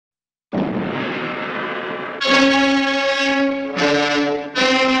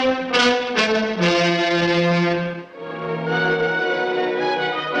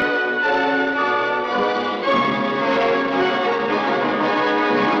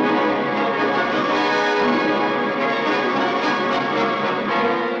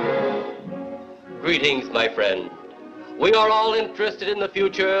Greetings, my friend. We are all interested in the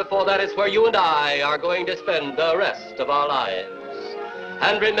future, for that is where you and I are going to spend the rest of our lives.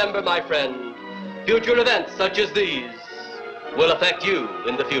 And remember, my friend, future events such as these will affect you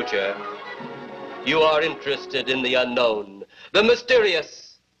in the future. You are interested in the unknown, the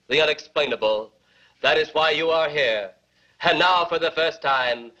mysterious, the unexplainable. That is why you are here. And now, for the first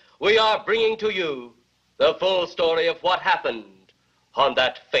time, we are bringing to you the full story of what happened on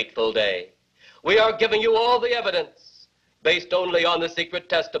that fateful day. We are giving you all the evidence based only on the secret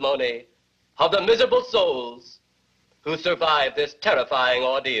testimony of the miserable souls who survived this terrifying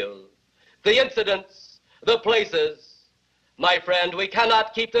ordeal. The incidents, the places. My friend, we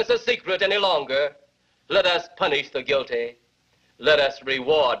cannot keep this a secret any longer. Let us punish the guilty. Let us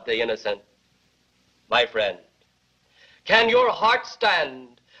reward the innocent. My friend, can your heart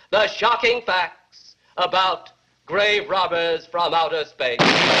stand the shocking facts about grave robbers from outer space?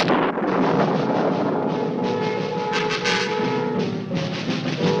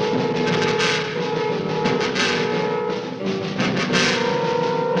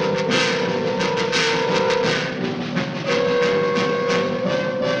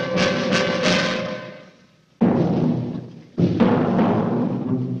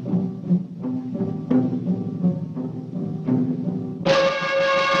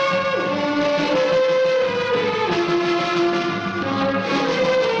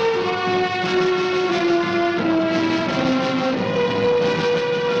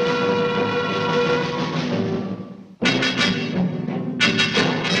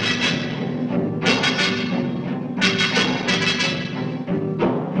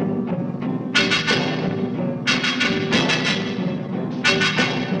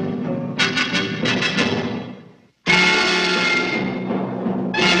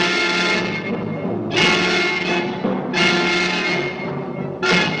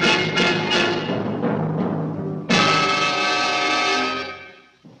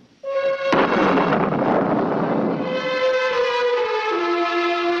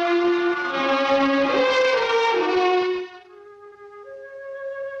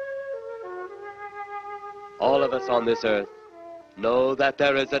 All of us on this earth know that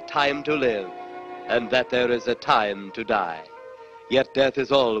there is a time to live and that there is a time to die. Yet death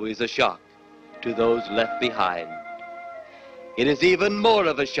is always a shock to those left behind. It is even more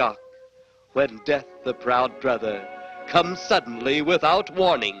of a shock when death, the proud brother, comes suddenly without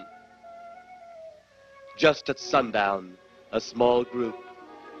warning. Just at sundown, a small group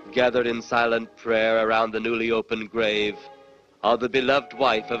gathered in silent prayer around the newly opened grave of the beloved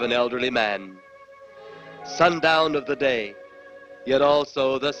wife of an elderly man. Sundown of the day, yet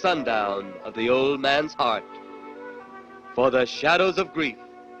also the sundown of the old man's heart. For the shadows of grief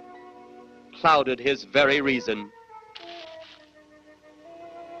clouded his very reason.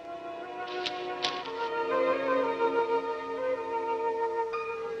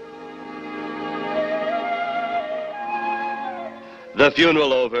 The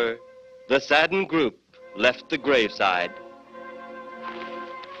funeral over, the saddened group left the graveside.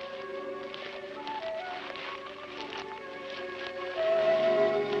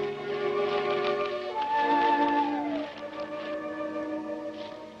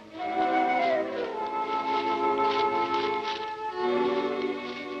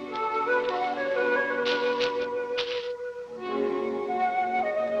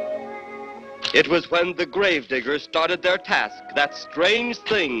 It was when the gravediggers started their task that strange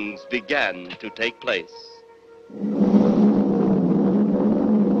things began to take place.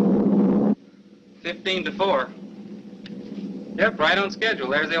 15 to 4. Yep, right on schedule.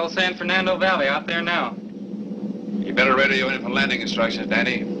 There's the old San Fernando Valley out there now. You better radio in for landing instructions,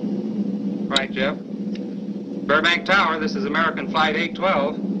 Danny. Right, Jeff. Burbank Tower, this is American Flight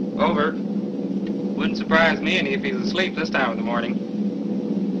 812. Over. Wouldn't surprise me any if he's asleep this time of the morning.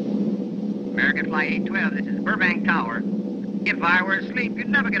 American Flight 812, this is Burbank Tower. If I were asleep, you'd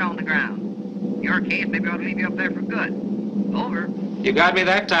never get on the ground. In your case, maybe I ought to leave you up there for good. Over. You got me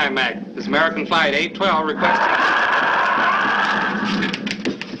that time, Mac. This is American Flight 812 requesting...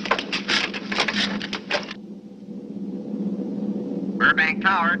 Burbank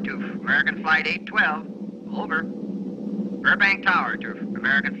Tower to American Flight 812. Over. Burbank Tower to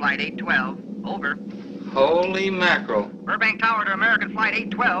American Flight 812. Over. Holy mackerel. Burbank Tower to American Flight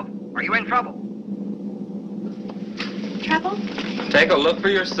 812. Are you in trouble? Trouble? Take a look for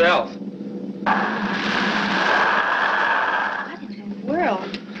yourself. What in the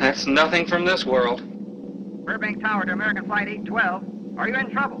world? That's nothing from this world. Burbank Tower to American Flight 812. Are you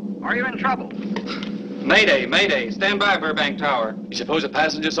in trouble? Are you in trouble? Mayday, mayday. Stand by, Burbank Tower. You suppose a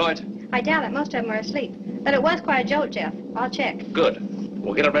passenger saw it? I doubt it. Most of them are asleep. But it was quite a jolt, Jeff. I'll check. Good.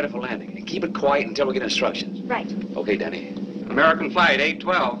 We'll get it ready for landing. And keep it quiet until we get instructions. Right. Okay, Danny. American Flight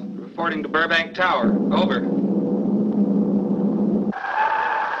 812, reporting to Burbank Tower. Over.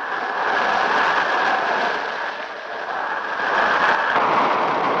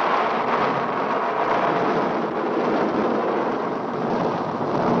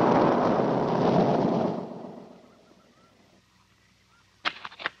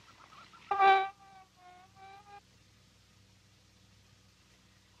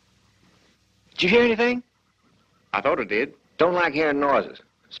 Did you hear anything? I thought it did. Don't like hearing noises,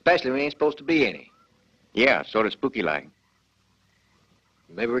 especially when ain't supposed to be any. Yeah, sort of spooky-like.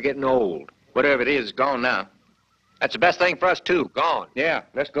 Maybe we're getting old. Whatever it is, it's gone now. That's the best thing for us, too. Gone. Yeah,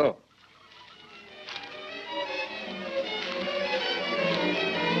 let's go.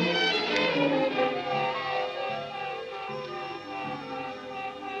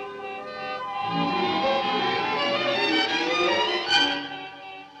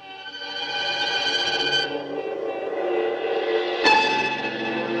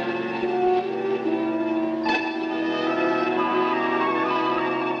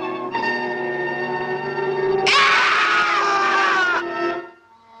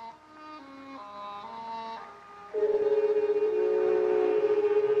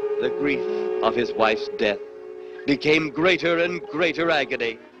 The grief of his wife's death became greater and greater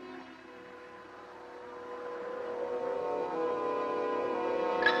agony.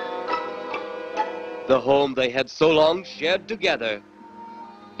 The home they had so long shared together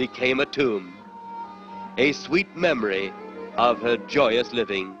became a tomb, a sweet memory of her joyous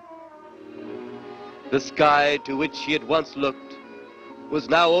living. The sky to which she had once looked was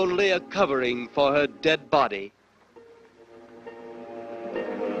now only a covering for her dead body.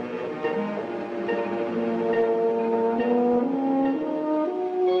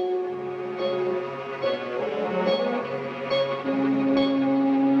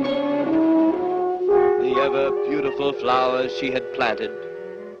 Beautiful flowers she had planted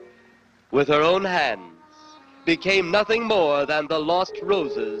with her own hands became nothing more than the lost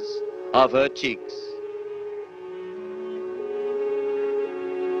roses of her cheeks.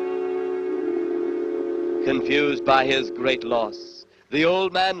 Confused by his great loss, the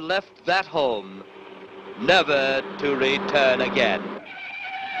old man left that home, never to return again.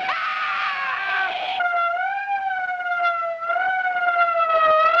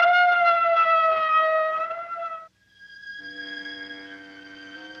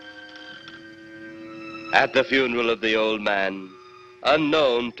 At the funeral of the old man,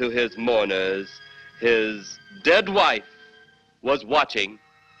 unknown to his mourners, his dead wife was watching.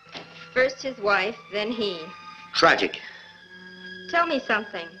 First his wife, then he. Tragic. Tell me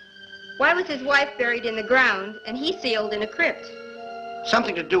something. Why was his wife buried in the ground and he sealed in a crypt?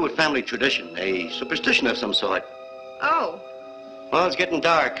 Something to do with family tradition, a superstition of some sort. Oh. Well, it's getting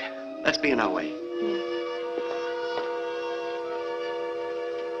dark. Let's be on our way.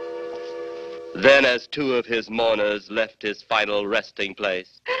 Then, as two of his mourners left his final resting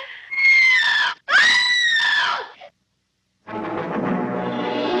place,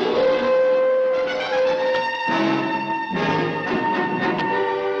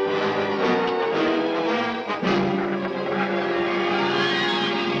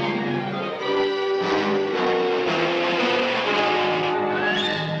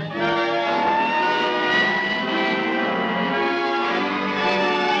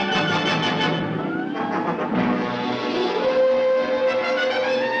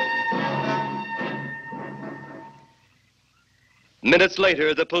 minutes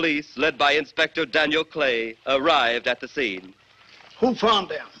later, the police, led by Inspector Daniel Clay, arrived at the scene. Who found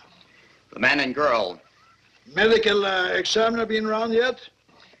them? The man and girl. Medical examiner been around yet?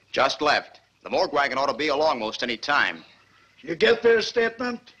 Just left. The morgue wagon ought to be along most any time. You get their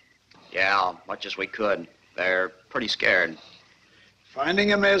statement? Yeah, much as we could. They're pretty scared.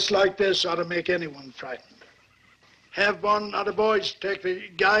 Finding a mess like this ought to make anyone frightened. Have one of the boys take the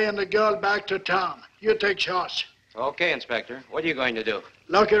guy and the girl back to town. You take shots. Okay, Inspector. What are you going to do?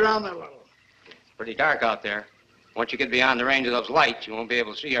 Look around a little. It's pretty dark out there. Once you get beyond the range of those lights, you won't be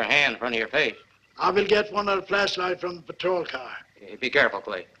able to see your hand in front of your face. I will get one of the flashlights from the patrol car. Hey, be careful,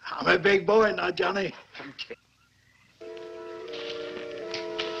 Clay. I'm a big boy now, Johnny. Okay.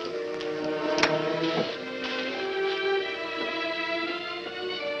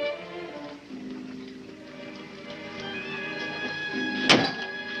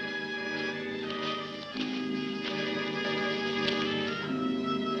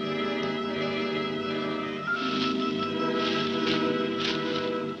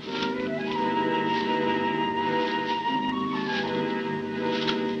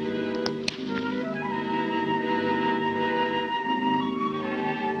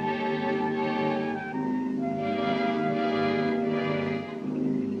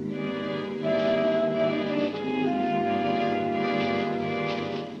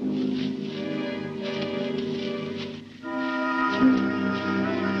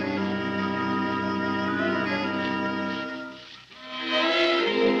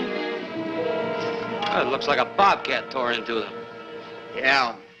 It looks like a bobcat tore into them.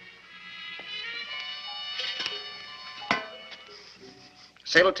 Yeah.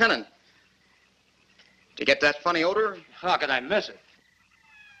 Say, Lieutenant, did you get that funny odor? How could I miss it?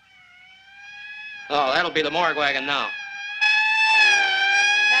 Oh, that'll be the morgue wagon now.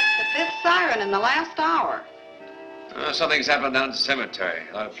 That's the fifth siren in the last hour. Something's happened down at the cemetery.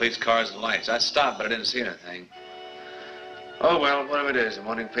 A lot of police cars and lights. I stopped, but I didn't see anything. Oh, well, whatever it is, the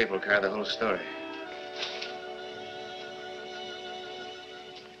morning paper will carry the whole story.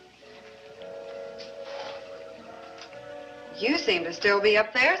 You seem to still be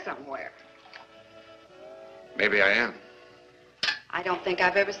up there somewhere. Maybe I am. I don't think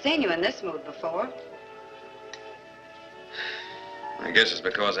I've ever seen you in this mood before. I guess it's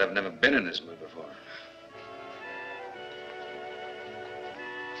because I've never been in this mood before.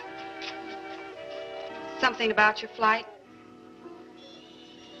 Something about your flight?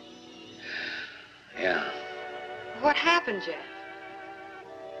 Yeah. What happened, Jeff?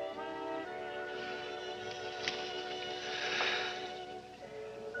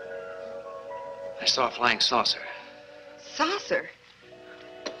 I saw a flying saucer. Saucer?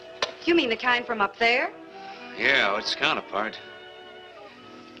 You mean the kind from up there? Yeah, its counterpart.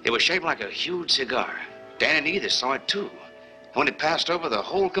 It was shaped like a huge cigar. Dan and Edith saw it, too. When it passed over, the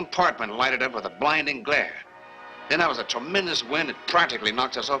whole compartment lighted up with a blinding glare. Then there was a tremendous wind that practically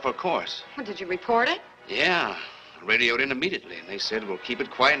knocked us off our course. Well, did you report it? Yeah. I radioed in immediately, and they said, we'll keep it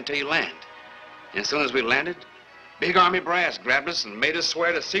quiet until you land. And as soon as we landed, big army brass grabbed us and made us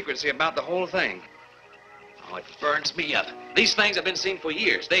swear to secrecy about the whole thing. Oh, it burns me up. These things have been seen for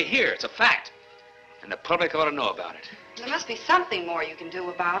years. They hear. It's a fact. And the public ought to know about it. There must be something more you can do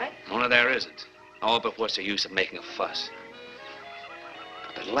about it. Only there isn't. Oh, but what's the use of making a fuss?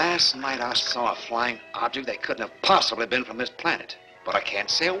 But last night I saw a flying object that couldn't have possibly been from this planet. But I can't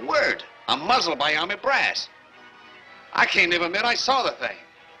say a word. I'm muzzled by army brass. I can't even admit I saw the thing.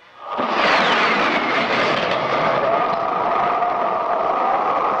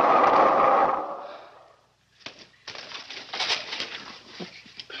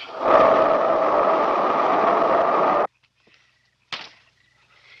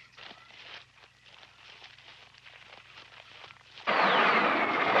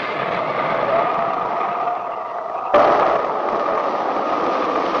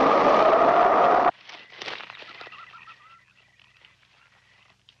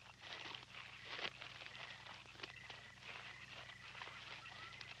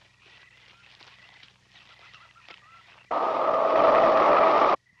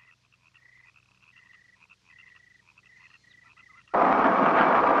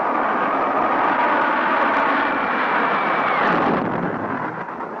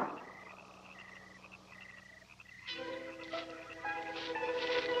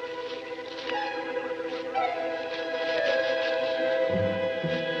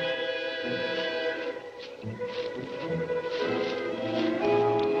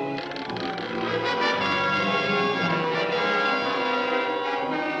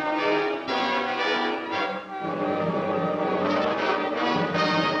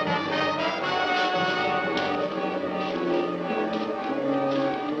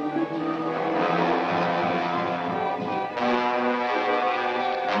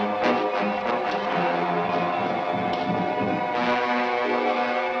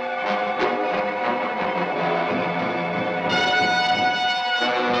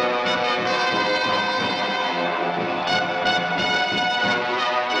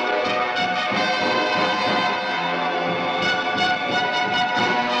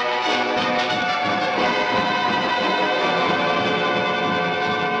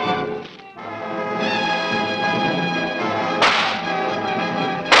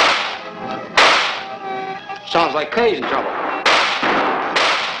 Sounds like Kay's in trouble.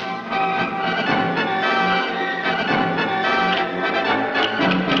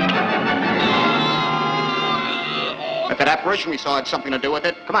 If that apparition we saw had something to do with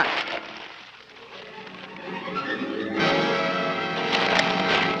it, come on.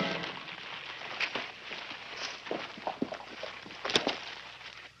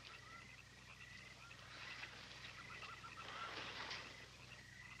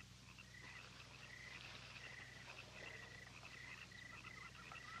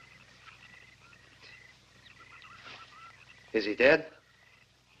 Is he dead?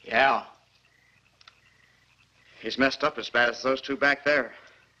 Yeah. He's messed up as bad as those two back there.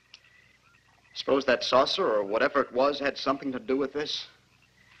 Suppose that saucer or whatever it was had something to do with this?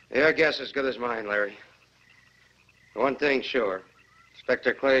 Your guess is as good as mine, Larry. One thing sure.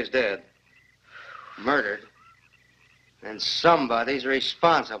 Inspector Clay's dead. Murdered. And somebody's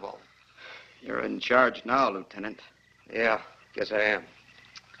responsible. You're in charge now, Lieutenant. Yeah, guess I am.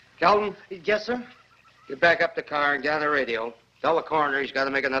 Calvin? Yes, sir? Get back up the car and get on the radio. Tell the coroner he's got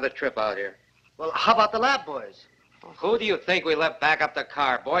to make another trip out here. Well, how about the lab boys? Well, who do you think we left back up the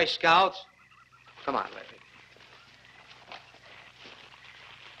car? Boy Scouts? Come on, Lefty.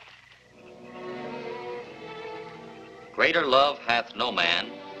 Greater love hath no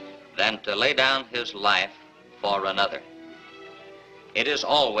man than to lay down his life for another. It is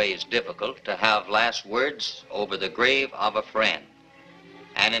always difficult to have last words over the grave of a friend.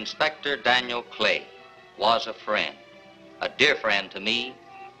 And Inspector Daniel Clay was a friend, a dear friend to me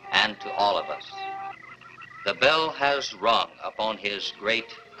and to all of us. The bell has rung upon his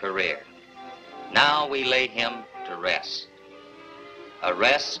great career. Now we lay him to rest. A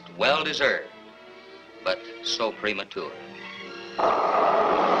rest well deserved, but so premature.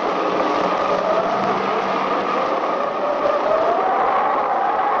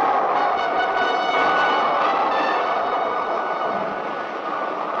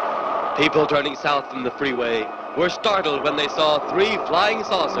 People turning south from the freeway were startled when they saw 3 flying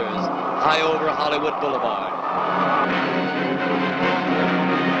saucers high over Hollywood Boulevard.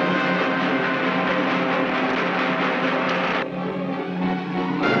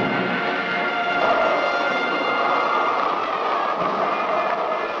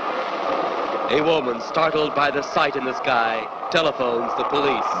 A woman, startled by the sight in the sky, telephones the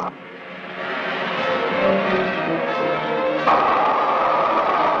police.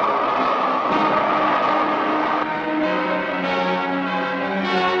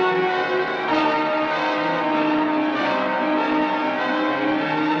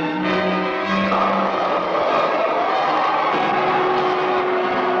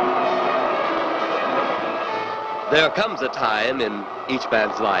 There comes a time in each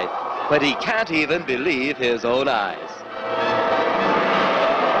man's life when he can't even believe his own eyes.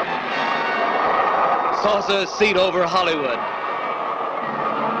 Saucers seen over Hollywood.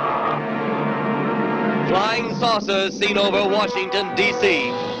 Flying saucers seen over Washington, D.C.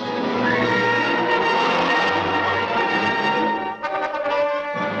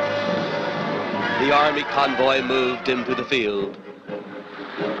 The Army convoy moved into the field.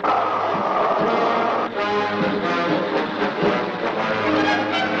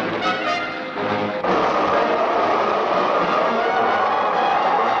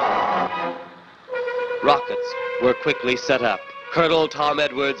 Rockets were quickly set up. Colonel Tom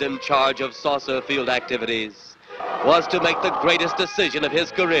Edwards, in charge of saucer field activities, was to make the greatest decision of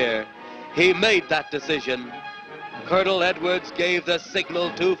his career. He made that decision. Colonel Edwards gave the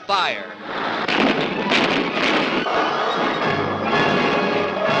signal to fire.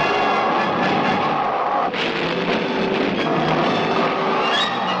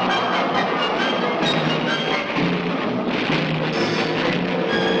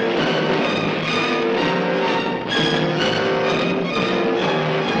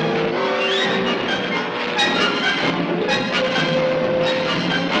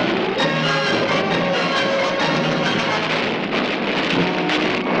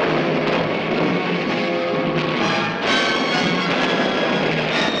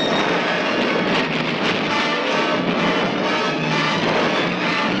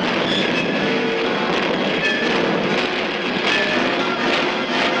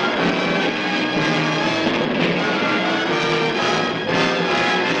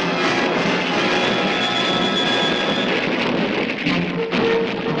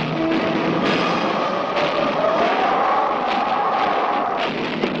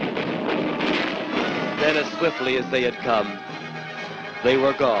 Swiftly as they had come, they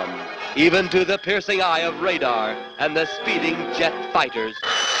were gone, even to the piercing eye of radar and the speeding jet fighters.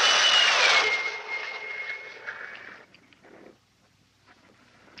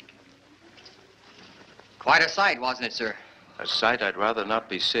 Quite a sight, wasn't it, sir? A sight I'd rather not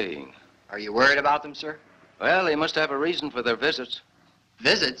be seeing. Are you worried about them, sir? Well, they must have a reason for their visits.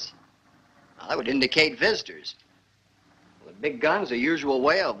 Visits? Well, that would indicate visitors. Well, the big gun's the usual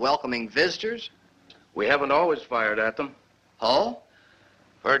way of welcoming visitors. We haven't always fired at them. Oh?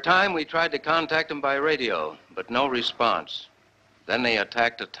 For a time, we tried to contact them by radio, but no response. Then they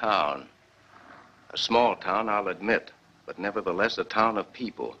attacked a town. A small town, I'll admit, but nevertheless a town of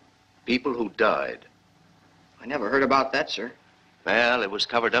people. People who died. I never heard about that, sir. Well, it was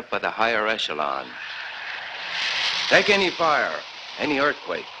covered up by the higher echelon. Take any fire, any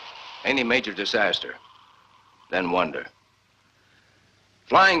earthquake, any major disaster, then wonder.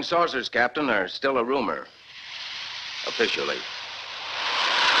 Flying saucers, Captain, are still a rumor, officially.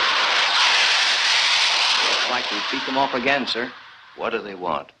 Why, like to beat them off again, sir. What do they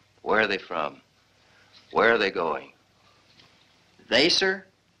want? Where are they from? Where are they going? They, sir?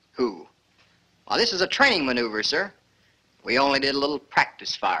 Who? Well, this is a training maneuver, sir. We only did a little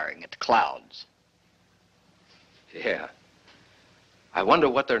practice firing at the clouds. Yeah. I wonder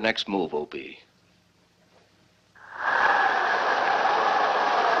what their next move will be.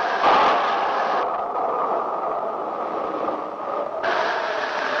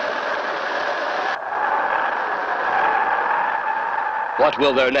 What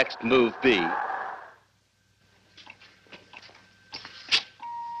will their next move be?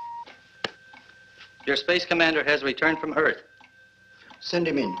 Your space commander has returned from Earth. Send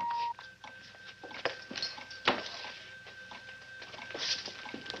him in.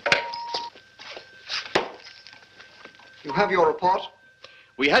 You have your report?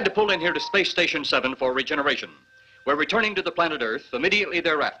 We had to pull in here to Space Station 7 for regeneration. We're returning to the planet Earth immediately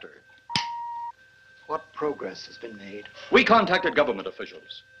thereafter. What progress has been made? We contacted government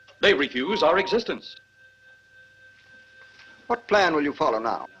officials. They refuse our existence. What plan will you follow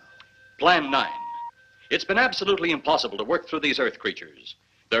now? Plan 9. It's been absolutely impossible to work through these Earth creatures.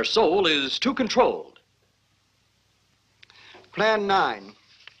 Their soul is too controlled. Plan 9.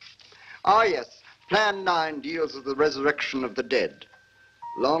 Ah, yes. Plan 9 deals with the resurrection of the dead.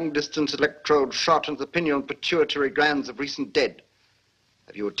 Long-distance electrode shot into the pineal and pituitary glands of recent dead.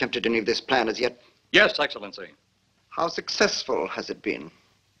 Have you attempted any of this plan as yet? Yes, Excellency. How successful has it been?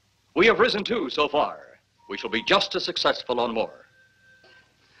 We have risen 2 so far. We shall be just as successful on more.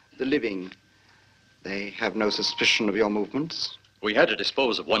 The living, they have no suspicion of your movements? We had to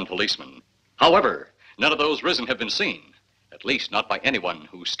dispose of 1 policeman. However, none of those risen have been seen. At least not by anyone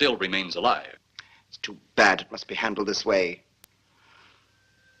who still remains alive. It's too bad it must be handled this way.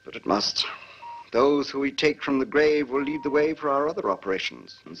 But it must. Those who we take from the grave will lead the way for our other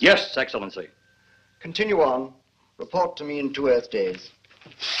operations. Yes, Excellency. Continue on. Report to me in 2 Earth days.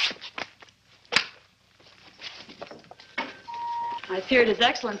 I feared His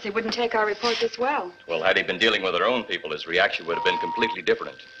Excellency wouldn't take our report this well. Well, had he been dealing with our own people, his reaction would have been completely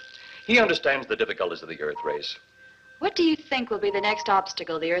different. He understands the difficulties of the Earth race. What do you think will be the next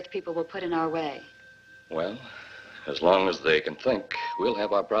obstacle the Earth people will put in our way? Well, as long as they can think, we'll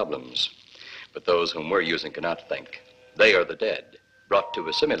have our problems. But those whom we're using cannot think. They are the dead, brought to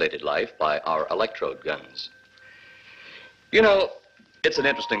a simulated life by our electrode guns. You know, it's an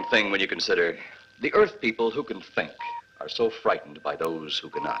interesting thing when you consider the Earth people who can think are so frightened by those who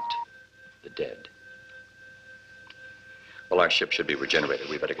cannot, the dead. Well, our ship should be regenerated.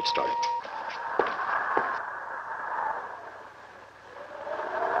 We better get started.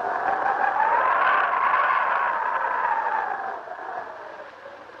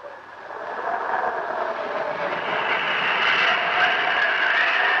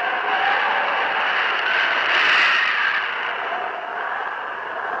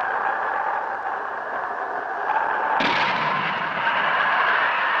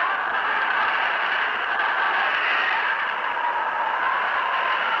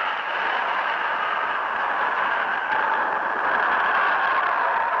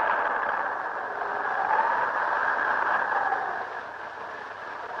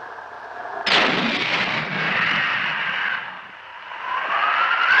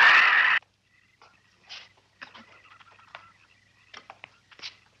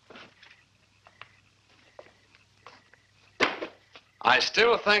 I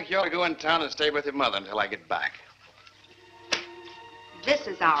still think you ought to go in town and stay with your mother until I get back. This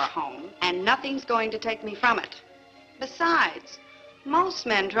is our home, and nothing's going to take me from it. Besides, most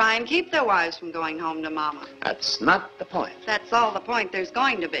men try and keep their wives from going home to Mama. That's not the point. That's all the point there's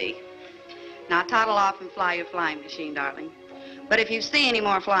going to be. Now toddle off and fly your flying machine, darling. But if you see any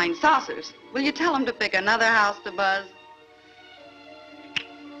more flying saucers, will you tell them to pick another house to buzz?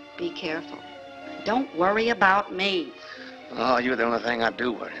 Be careful. Don't worry about me. Oh, you're the only thing I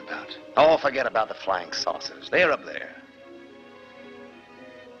do worry about. Oh, forget about the flying saucers. They're up there.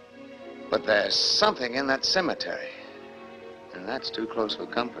 But there's something in that cemetery. And that's too close for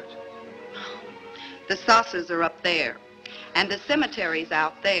comfort. The saucers are up there, and the cemetery's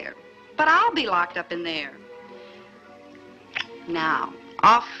out there. But I'll be locked up in there. Now,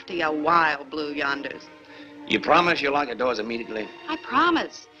 off to your wild blue yonders. You promise you'll lock your doors immediately? I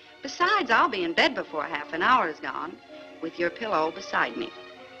promise. Besides, I'll be in bed before half an hour is gone, with your pillow beside me.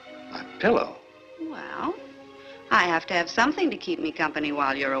 My pillow? Well, I have to have something to keep me company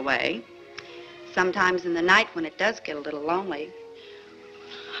while you're away. Sometimes in the night when it does get a little lonely,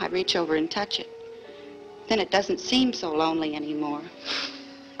 I reach over and touch it. Then it doesn't seem so lonely anymore.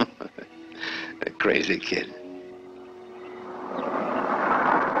 A crazy kid.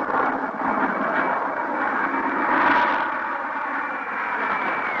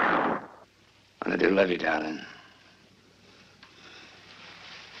 love you, darling.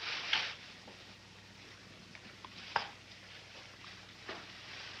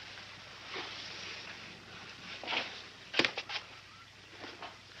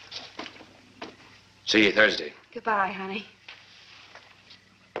 See you Thursday. Goodbye, honey.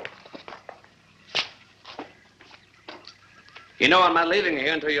 You know I'm not leaving you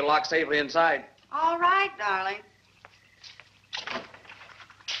here until you're locked safely inside. All right, darling.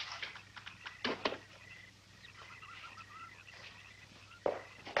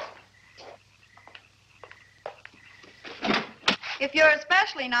 If you're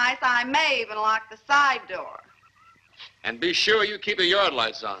especially nice, I may even lock the side door. And be sure you keep the yard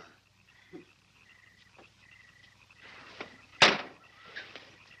lights on.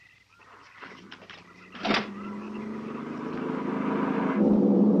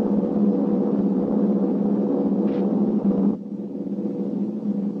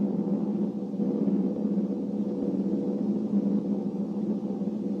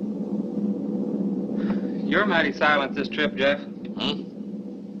 You're mighty silent this trip, Jeff. Hmm?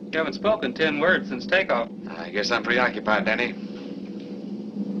 You haven't spoken 10 words since takeoff. I guess I'm preoccupied, Danny.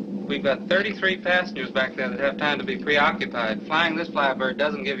 We've got 33 passengers back there that have time to be preoccupied. Flying this flybird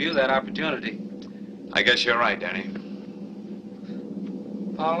doesn't give you that opportunity. I guess you're right, Danny.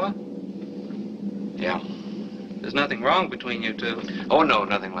 Paula? Yeah. There's nothing wrong between you two. Oh, no,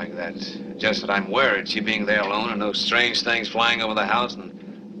 nothing like that. Just that I'm worried, she being there alone and those strange things flying over the house and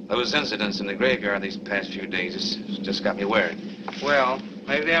those incidents in the graveyard these past few days. It's just got me worried. Well,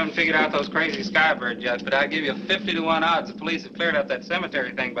 maybe they haven't figured out those crazy skybirds yet, but I'd give you 50 to 1 odds the police have cleared up that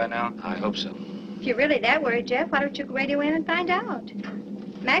cemetery thing by now. I hope so. If you're really that worried, Jeff, why don't you radio in and find out?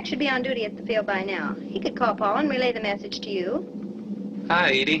 Mac should be on duty at the field by now. He could call Paula and relay the message to you.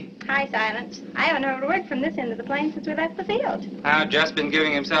 Hi, Edie. Hi, Silence. I haven't heard a word from this end of the plane since we left the field. I've just been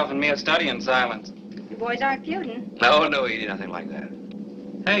giving himself and me a study in silence. You boys aren't feuding. No, Edie, nothing like that.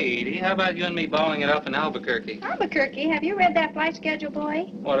 Hey, Edie, how about you and me balling it up in Albuquerque? Albuquerque? Have you read that flight schedule, boy?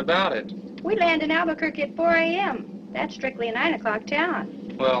 What about it? We land in Albuquerque at 4 a.m. That's strictly a 9 o'clock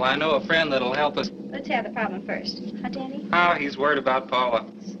town. Well, I know a friend that'll help us. Let's have the problem first. Huh, Danny? Oh, he's worried about Paula.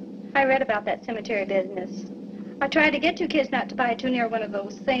 I read about that cemetery business. I tried to get you kids not to buy too near one of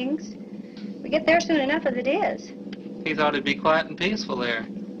those things. We get there soon enough as it is. He thought it'd be quiet and peaceful there.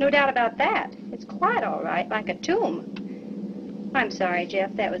 No doubt about that. It's quiet, all right, like a tomb. I'm sorry,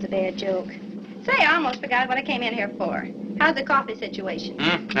 Jeff. That was a bad joke. Say, I almost forgot what I came in here for. How's the coffee situation?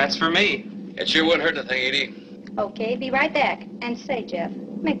 That's for me. It sure wouldn't hurt a thing, Edie. Okay, be right back. And say, Jeff,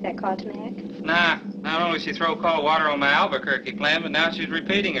 make that call to Mac. Nah, not only she throw cold water on my Albuquerque plan, but now she's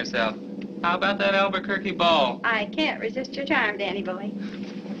repeating herself. How about that Albuquerque ball? I can't resist your charm, Danny boy.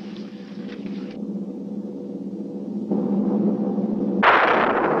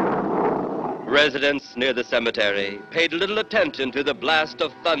 Residents near the cemetery paid little attention to the blast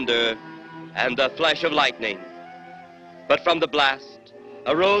of thunder and the flash of lightning. But from the blast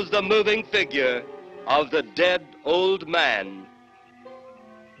arose the moving figure of the dead old man.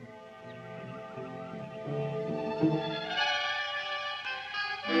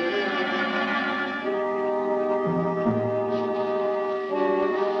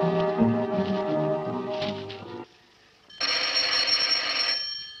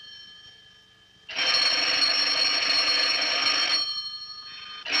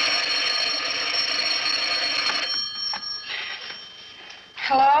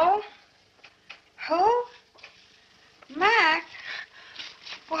 Hello? Who? Mac?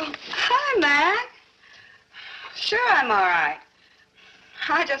 Well, hi, Mac. Sure, I'm all right.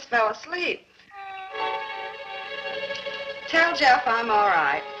 I just fell asleep. Tell Jeff I'm all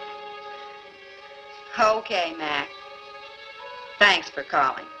right. Okay, Mac. Thanks for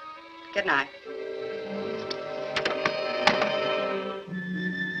calling. Good night.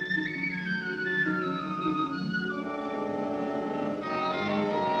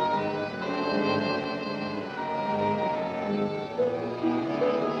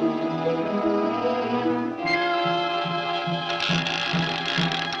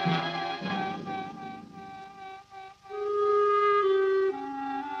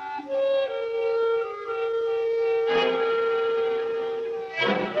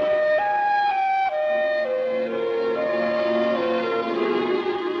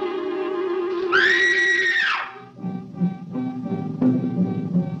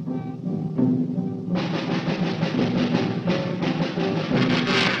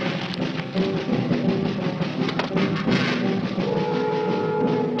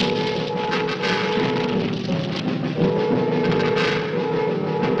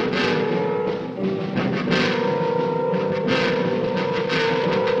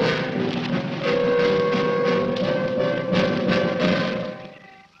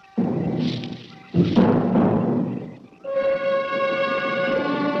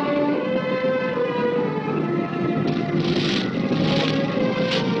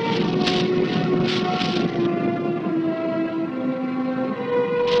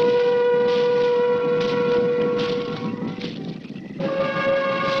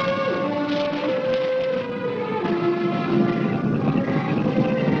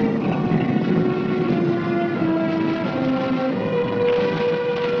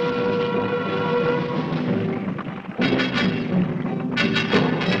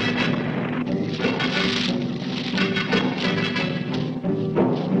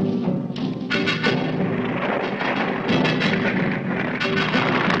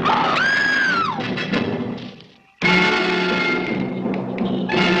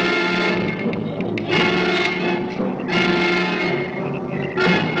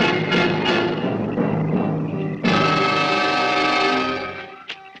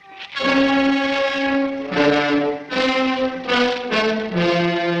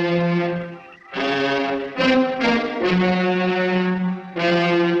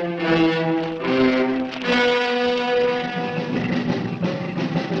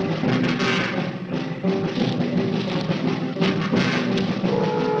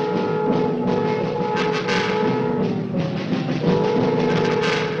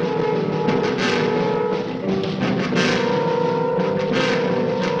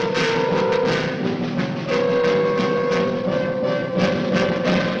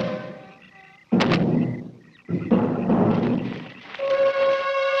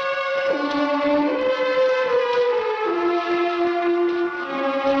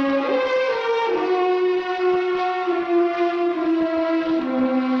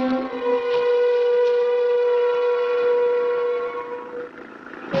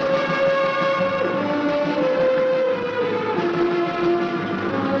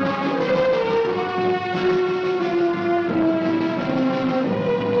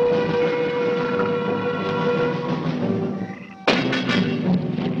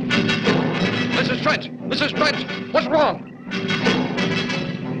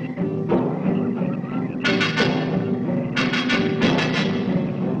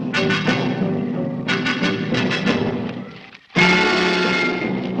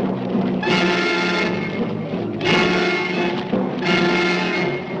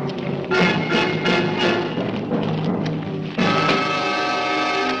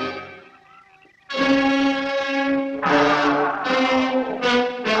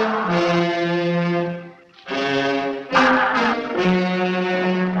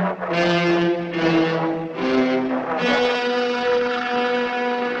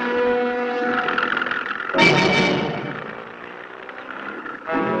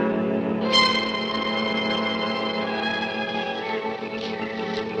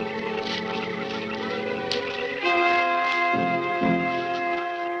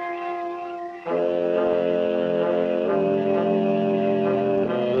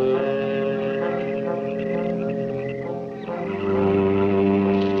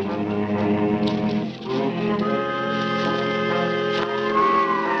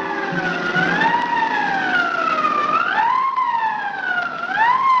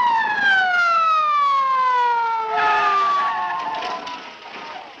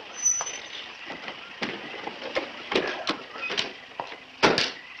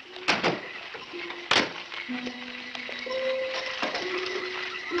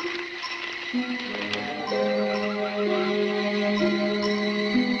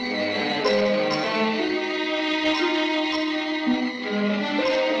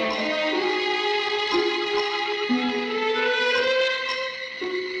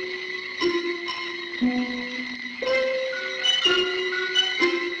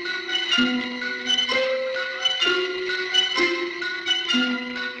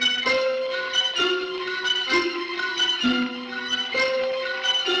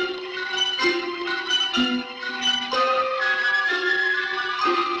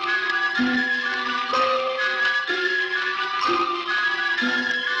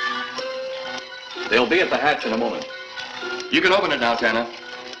 They'll be at the hatch in a moment. You can open it now, Tanna.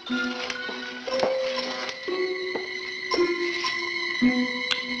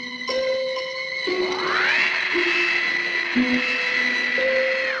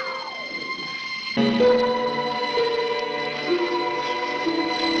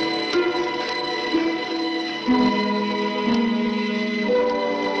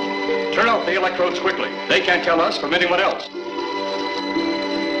 Turn off the electrodes quickly. They can't tell us from anyone else.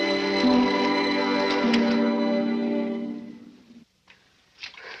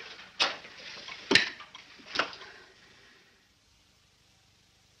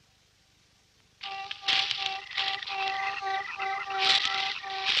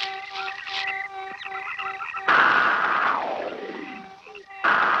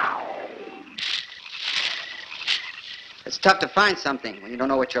 It's tough to find something when you don't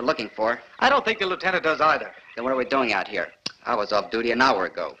know what you're looking for. I don't think the lieutenant does either. Then what are we doing out here? I was off duty an hour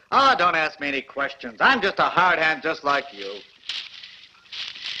ago. Ah, don't ask me any questions. I'm just a hard hand just like you.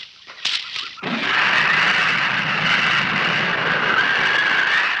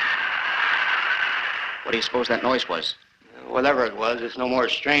 What do you suppose that noise was? Whatever it was, it's no more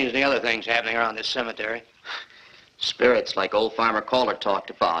strange than the other things happening around this cemetery. Spirits like old Farmer Caller talked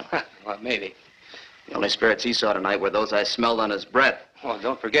about. Well, maybe. The only spirits he saw tonight were those I smelled on his breath. Well,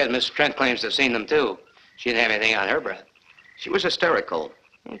 don't forget, Miss Trent claims to have seen them, too. She didn't have anything on her breath. She was hysterical.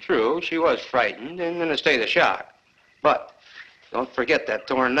 Well, true, she was frightened and in a state of shock. But don't forget that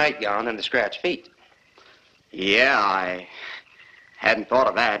torn nightgown and the scratched feet. Yeah, I hadn't thought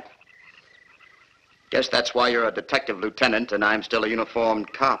of that. Guess that's why you're a detective lieutenant and I'm still a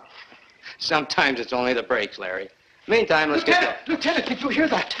uniformed cop. Sometimes it's only the breaks, Larry. Meantime, let's get... Lieutenant, did you hear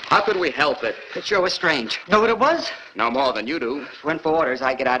that? How could we help it? It sure was strange. Know what it was? No more than you do. Went for orders.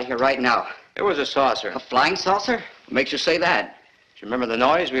 I get out of here right now. It was a saucer. A flying saucer? What makes you say that? Do you remember the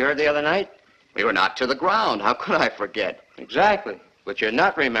noise we heard the other night? We were knocked to the ground. How could I forget? Exactly. But you're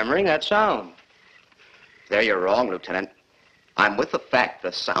not remembering that sound. There you're wrong, Lieutenant. I'm with the fact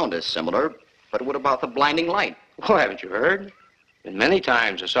the sound is similar, but what about the blinding light? Well, haven't you heard? And many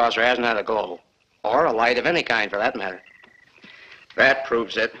times the saucer hasn't had a glow. Or a light of any kind, for that matter. That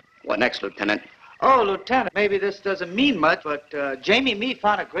proves it. What next, Lieutenant? Oh, Lieutenant, maybe this doesn't mean much, but Jamie Meade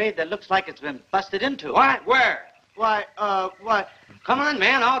found a grave that looks like it's been busted into. What? Where? Why, what? Come on,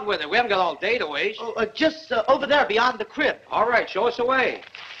 man, out with it. We haven't got all day to waste. Oh, just over there beyond the crib. All right, show us the way.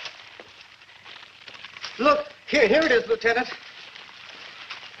 Look, here it is, Lieutenant.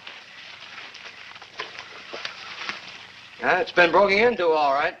 Yeah, it's been broken into,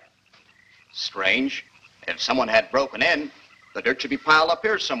 all right. Strange. If someone had broken in, the dirt should be piled up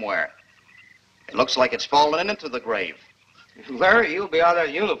here somewhere. It looks like it's fallen into the grave. Larry, you'll be out of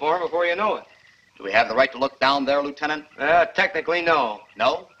uniform before you know it. Do we have the right to look down there, Lieutenant? Technically, no.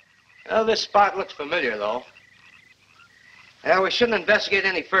 No? Well, this spot looks familiar, though. We shouldn't investigate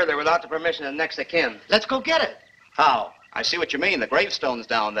any further without the permission of next of kin. Let's go get it. How? I see what you mean. The gravestone's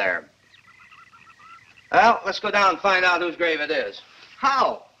down there. Well, let's go down and find out whose grave it is.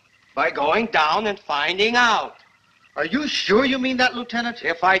 How? By going down and finding out. Are you sure you mean that, Lieutenant?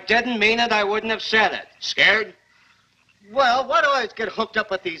 If I didn't mean it, I wouldn't have said it. Scared? Well, why do I always get hooked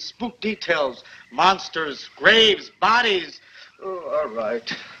up with these spook details? Monsters, graves, bodies. Oh, all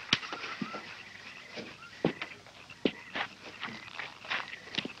right.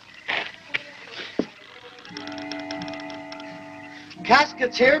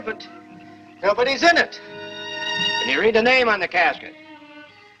 Casket's here, but nobody's in it. Can you read the name on the casket?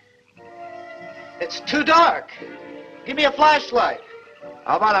 It's too dark. Give me a flashlight.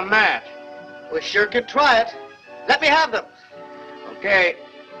 How about a match? We sure could try it. Let me have them. Okay.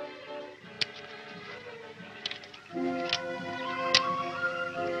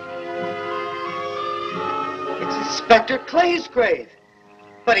 It's Inspector Clay's grave,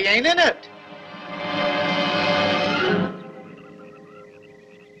 but he ain't in it.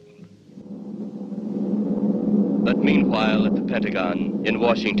 But meanwhile, at the Pentagon in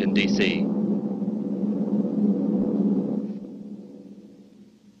Washington, D.C.,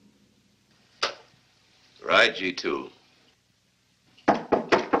 right, G2.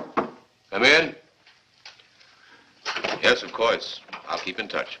 Come in. Yes, of course. I'll keep in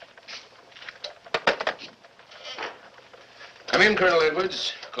touch. Come in, Colonel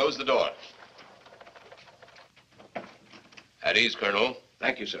Edwards. Close the door. At ease, Colonel.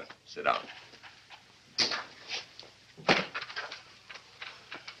 Thank you, sir. Sit down.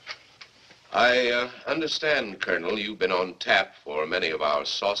 I understand, Colonel, you've been on tap for many of our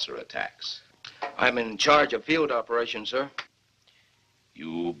saucer attacks. I'm in charge of field operations, sir.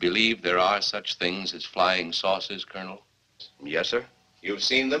 You believe there are such things as flying saucers, Colonel? Yes, sir. You've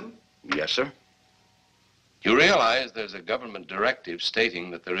seen them? Yes, sir. You realize there's a government directive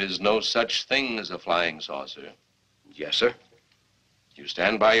stating that there is no such thing as a flying saucer? Yes, sir. You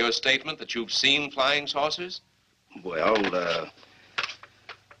stand by your statement that you've seen flying saucers? Well,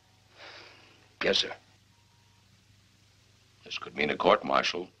 yes, sir. This could mean a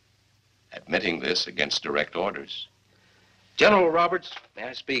court-martial, admitting this against direct orders. General Roberts, may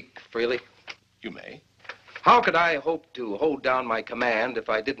I speak freely? You may. How could I hope to hold down my command if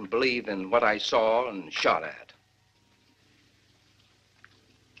I didn't believe in what I saw and shot at?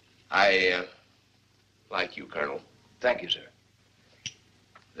 I like you, Colonel. Thank you, sir.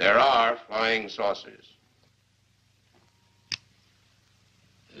 There are flying saucers.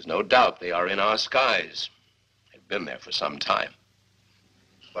 There's no doubt they are in our skies. They've been there for some time.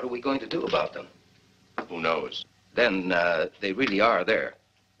 What are we going to do about them? Who knows? Then they really are there.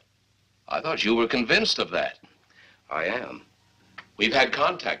 I thought you were convinced of that. I am. We've had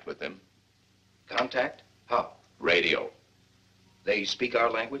contact with them. Contact? How? Radio. They speak our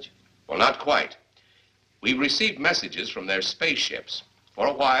language? Well, not quite. We received messages from their spaceships. For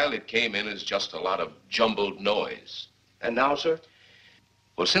a while, it came in as just a lot of jumbled noise. And now, sir?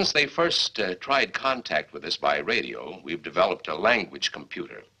 Well, since they first tried contact with us by radio, we've developed a language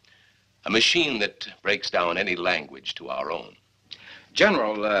computer. A machine that breaks down any language to our own.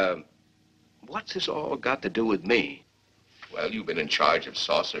 General, what's this all got to do with me? Well, you've been in charge of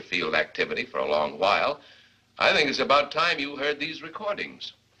saucer field activity for a long while. I think it's about time you heard these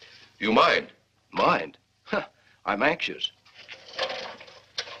recordings. Do you mind? Mind? Huh, I'm anxious.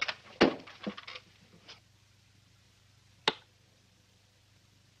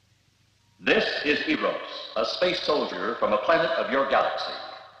 This is Eros, a space soldier from a planet of your galaxy.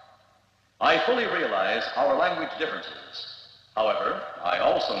 I fully realize our language differences. However, I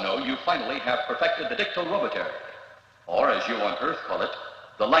also know you finally have perfected the dictal robotary, or as you on Earth call it,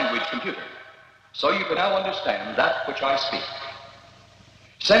 the language computer. So you can now understand that which I speak.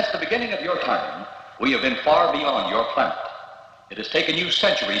 Since the beginning of your time, we have been far beyond your planet. It has taken you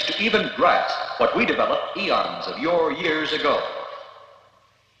centuries to even grasp what we developed eons of your years ago.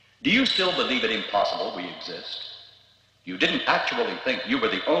 Do you still believe it impossible we exist? You didn't actually think you were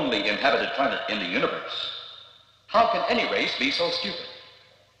the only inhabited planet in the universe. How can any race be so stupid?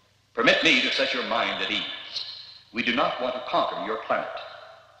 Permit me to set your mind at ease. We do not want to conquer your planet,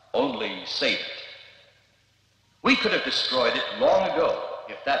 only save it. We could have destroyed it long ago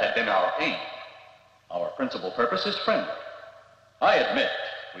if that had been our aim. Our principal purpose is friendly. I admit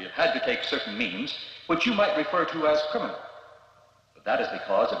we have had to take certain means which you might refer to as criminal. But that is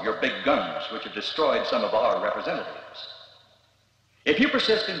because of your big guns which have destroyed some of our representatives. If you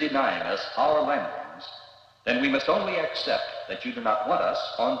persist in denying us our landings, then we must only accept that you do not want us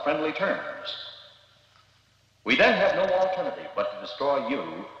on friendly terms. We then have no alternative but to destroy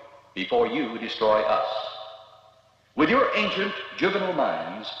you before you destroy us. With your ancient, juvenile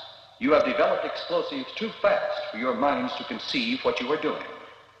minds, you have developed explosives too fast for your minds to conceive what you are doing.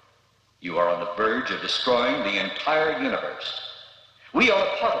 You are on the verge of destroying the entire universe. We are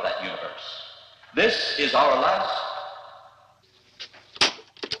a part of that universe. This is our last...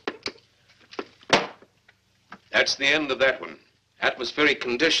 That's the end of that one. Atmospheric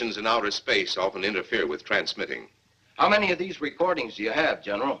conditions in outer space often interfere with transmitting. How many of these recordings do you have,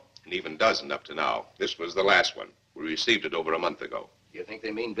 General? An even dozen up to now. This was the last one. We received it over a month ago. You think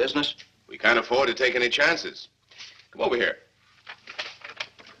they mean business? We can't afford to take any chances. Come over here.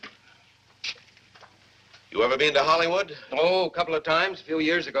 You ever been to Hollywood? Oh, a couple of times, a few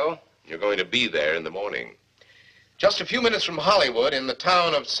years ago. You're going to be there in the morning. Just a few minutes from Hollywood, in the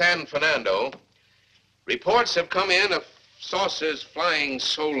town of San Fernando, reports have come in of saucers flying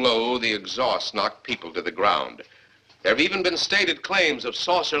so low the exhaust knocked people to the ground. There have even been stated claims of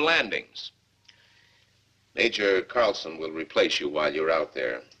saucer landings. Major Carlson will replace you while you're out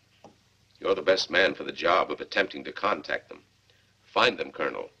there. You're the best man for the job of attempting to contact them. Find them,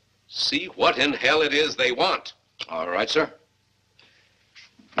 Colonel. See what in hell it is they want. All right, sir.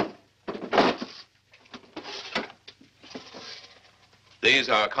 The These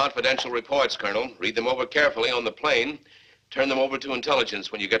are confidential reports, Colonel. Read them over carefully on the plane. Turn them over to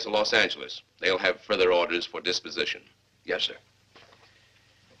intelligence when you get to Los Angeles. They'll have further orders for disposition. Yes, sir.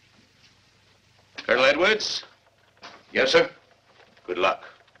 Colonel Edwards? Yes, sir. Good luck.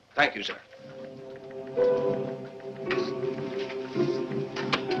 Thank you, sir.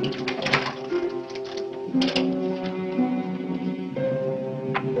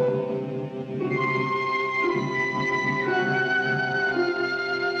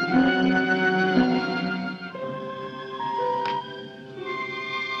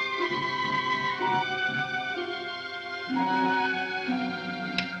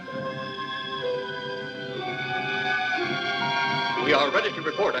 We are ready to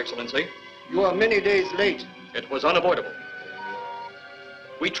report, Excellency. You are many days late. It was unavoidable.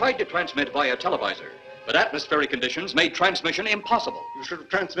 We tried to transmit via televisor, but atmospheric conditions made transmission impossible. You should have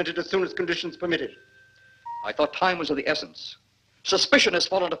transmitted as soon as conditions permitted. I thought time was of the essence. Suspicion has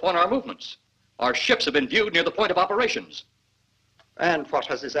fallen upon our movements. Our ships have been viewed near the point of operations. And what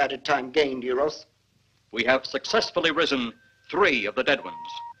has this added time gained, Eros? We have successfully risen 3 of the dead ones.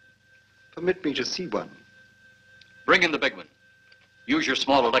 Permit me to see one. Bring in the big one. Use your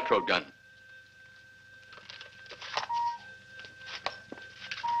small electrode gun.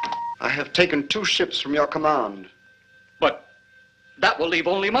 I have taken 2 ships from your command. But that will leave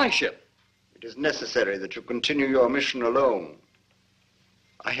only my ship. It is necessary that you continue your mission alone.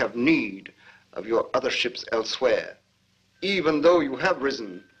 I have need of your other ships elsewhere. Even though you have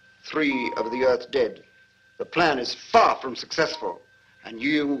risen 3 of the Earth's dead, the plan is far from successful, and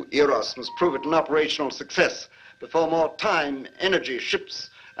you, Eros, must prove it an operational success before more time, energy, ships,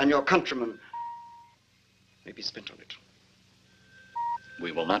 and your countrymen may be spent on it.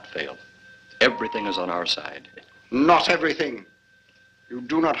 We will not fail. Everything is on our side. Not everything. You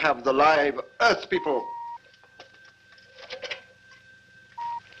do not have the live Earth people.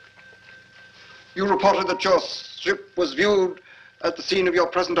 You reported that your ship was viewed at the scene of your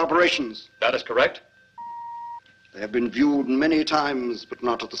present operations. That is correct. They have been viewed many times, but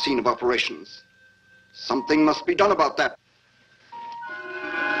not at the scene of operations. Something must be done about that.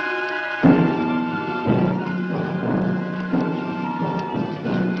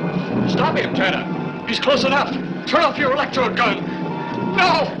 Stop him, Tanna. He's close enough. Turn off your electrode gun.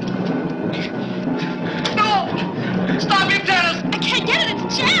 No! No! Stop him, Tanna! I can't get it.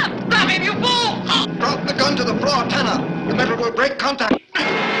 It's jammed. Stop him, you fool! Drop the gun to the floor, Tanna. The metal will break contact.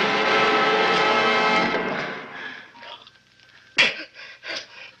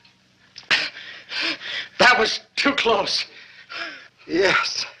 That was too close.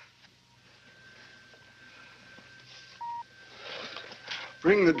 Yes.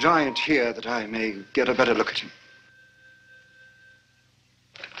 Bring the giant here that I may get a better look at him.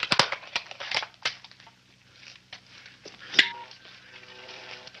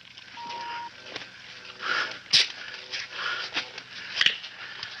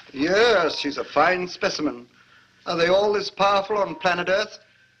 Yes, he's a fine specimen. Are they all this powerful on planet Earth?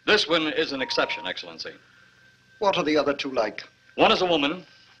 This one is an exception, Excellency. What are the other 2 like? One is a woman,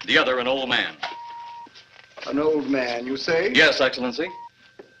 the other an old man. An old man, you say? Yes, Excellency.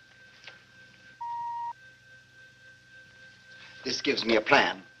 This gives me a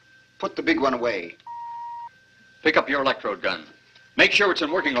plan. Put the big one away. Pick up your electrode gun. Make sure it's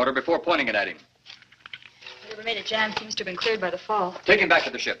in working order before pointing it at him. Whatever made it jam seems to have been cleared by the fall. Take him back to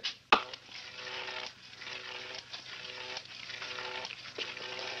the ship.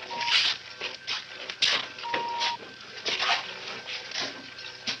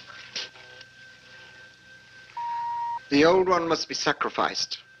 The old one must be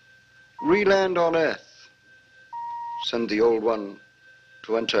sacrificed. Re-land on Earth. Send the old one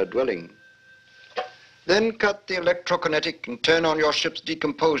to enter a dwelling. Then cut the electrokinetic and turn on your ship's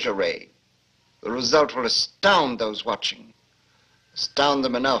decomposure ray. The result will astound those watching. Astound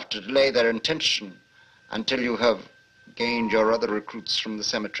them enough to delay their intention until you have gained your other recruits from the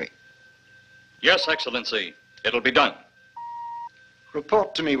cemetery. Yes, Excellency. It'll be done.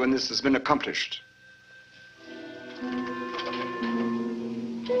 Report to me when this has been accomplished.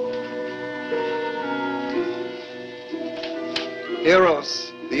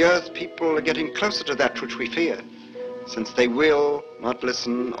 Eros, the Earth people are getting closer to that which we fear. Since they will not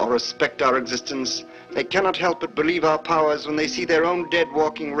listen or respect our existence, they cannot help but believe our powers when they see their own dead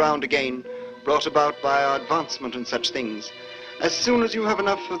walking around again, brought about by our advancement and such things. As soon as you have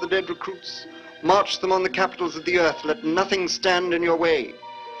enough of the dead recruits, march them on the capitals of the Earth. Let nothing stand in your way.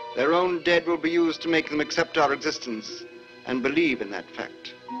 Their own dead will be used to make them accept our existence and believe in that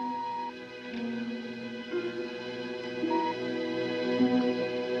fact.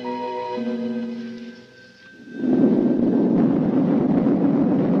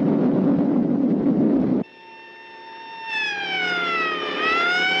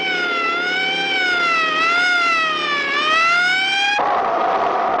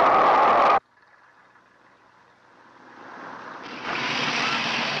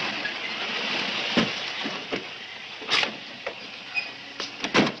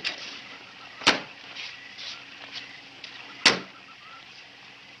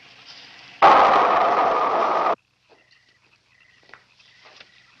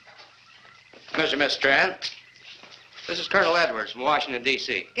 Pleasure, Miss Trent. This is Colonel Edwards from Washington,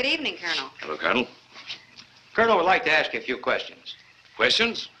 D.C. Good evening, Colonel. Hello, Colonel. Colonel would like to ask you a few questions.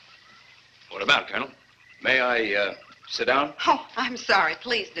 Questions? What about, Colonel? May I sit down? Oh, I'm sorry.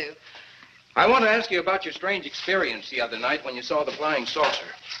 Please do. I want to ask you about your strange experience the other night when you saw the flying saucer.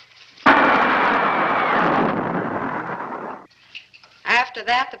 After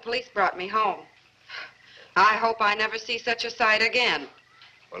that, the police brought me home. I hope I never see such a sight again.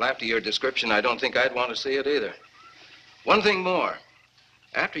 Well, after your description, I don't think I'd want to see it either. One thing more.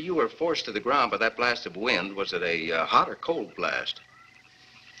 After you were forced to the ground by that blast of wind, was it a hot or cold blast?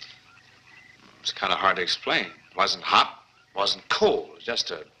 It's kind of hard to explain. It wasn't hot, wasn't cold. It was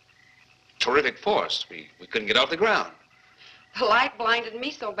just a terrific force. We couldn't get off the ground. The light blinded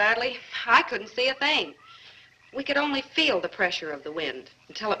me so badly, I couldn't see a thing. We could only feel the pressure of the wind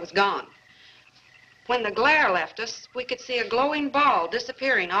until it was gone. When the glare left us, we could see a glowing ball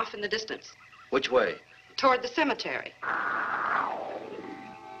disappearing off in the distance. Which way? Toward the cemetery.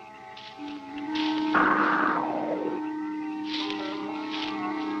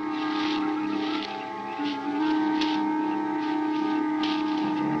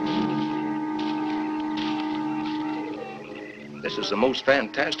 This is the most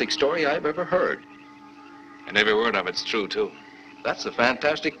fantastic story I've ever heard. And every word of it's true, too. That's the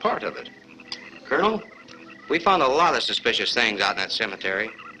fantastic part of it. Colonel, we found a lot of suspicious things out in that cemetery.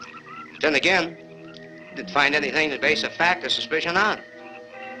 Then again, didn't find anything to base a fact or suspicion on.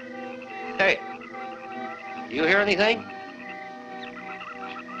 Hey, you hear anything?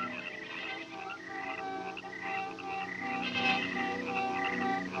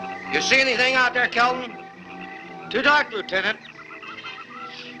 You see anything out there, Kelton? Too dark, Lieutenant.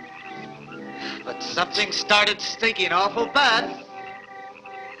 But something started stinking awful bad.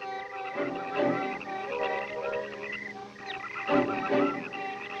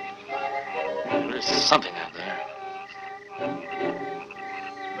 There's something out there.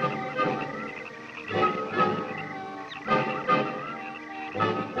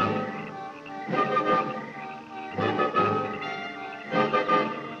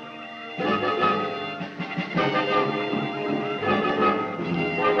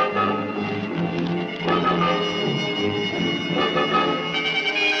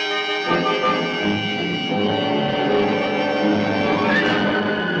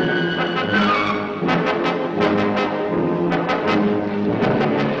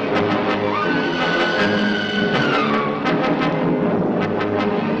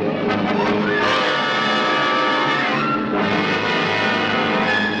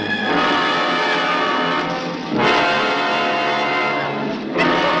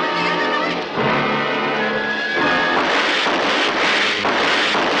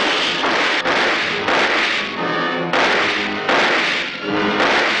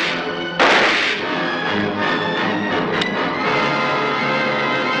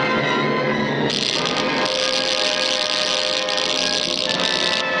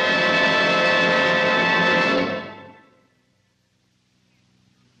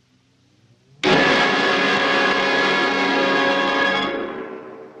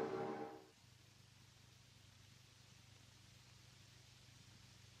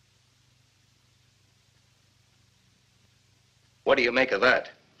 What do you make of that?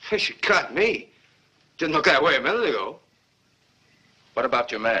 You got me. Didn't look that way a minute ago. What about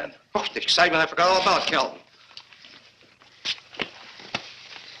your man? Oh, the excitement I forgot all about, Kelton.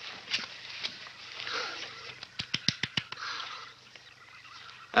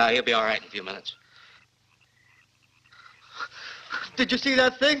 He'll be all right in a few minutes. Did you see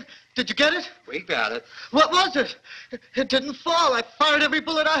that thing? Did you get it? We got it. What was it? It didn't fall. I fired every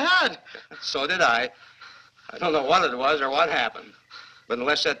bullet I had. So did I. I don't know what it was or what happened. But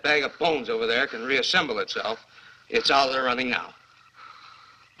unless that bag of bones over there can reassemble itself, it's out of the running now.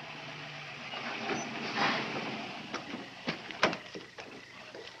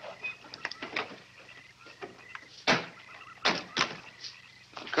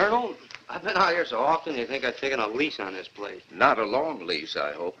 Colonel, I've been out here so often, you think I've taken a lease on this place. Not a long lease,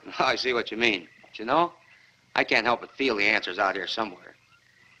 I hope. I see what you mean. But you know, I can't help but feel the answer's out here somewhere.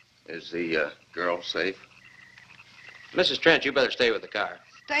 Is the girl safe? Mrs. Trent, you better stay with the car.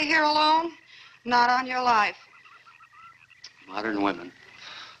 Stay here alone? Not on your life. Modern women.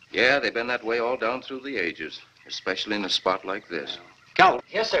 Yeah, they've been that way all down through the ages, especially in a spot like this. Calvin.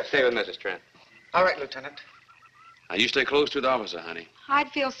 Yes, sir. Stay with Mrs. Trent. All right, Lieutenant. Now, you stay close to the officer, honey. I'd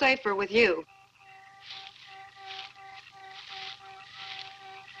feel safer with you.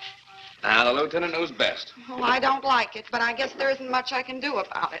 Now, the lieutenant knows best. Well, I don't like it, but I guess there isn't much I can do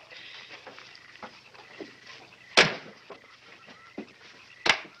about it.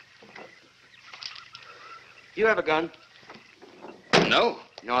 Do you have a gun? No.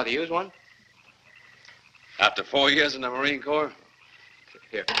 You know how to use one? After 4 years in the Marine Corps?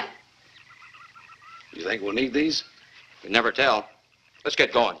 Here. You think we'll need these? You never tell. Let's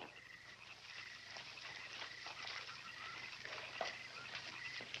get going.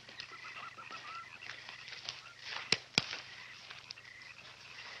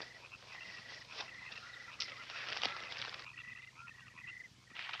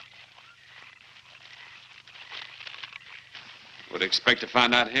 Would expect to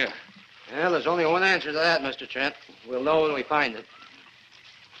find out here. Well, there's only one answer to that, Mr. Trent. We'll know when we find it.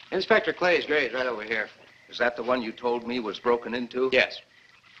 Inspector Clay's grave's right over here. Is that the one you told me was broken into? Yes.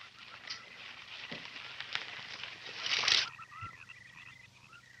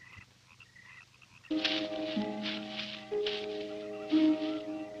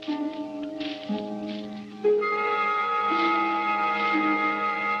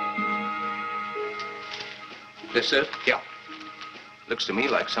 This it? Yeah. Looks to me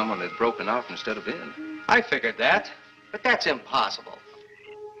like someone had broken out instead of in. I figured that, but that's impossible.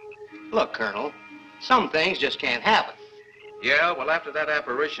 Look, Colonel, some things just can't happen. Yeah, well, after that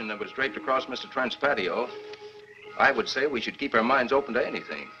apparition that was draped across Mr. Trent's patio, I would say we should keep our minds open to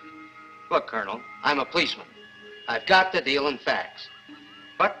anything. Look, Colonel, I'm a policeman. I've got to deal in facts.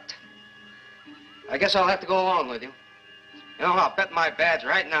 But I guess I'll have to go along with you. You know, I'll bet my badge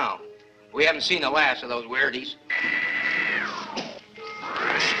right now we haven't seen the last of those weirdies.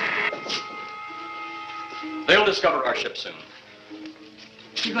 They'll discover our ship soon.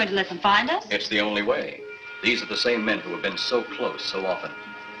 You're going to let them find us? It's the only way. These are the same men who have been so close so often.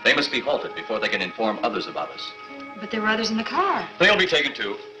 They must be halted before they can inform others about us. But there were others in the car. They'll be taken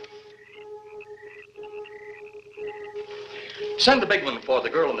too. Send the big one for the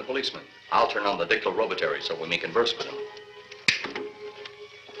girl and the policeman. I'll turn on the dictylrobotary so we may converse with them.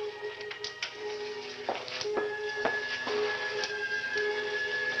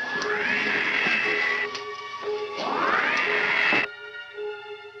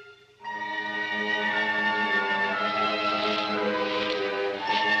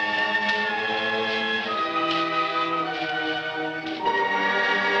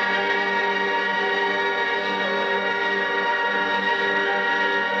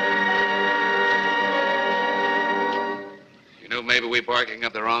 Maybe we're barking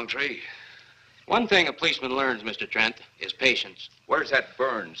up the wrong tree. One thing a policeman learns, Mr. Trent, is patience. Where's that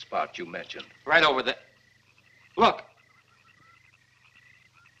burn spot you mentioned? Right over there. Look.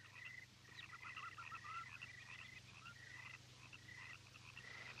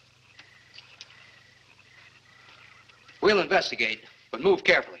 We'll investigate, but move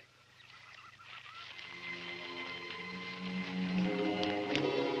carefully.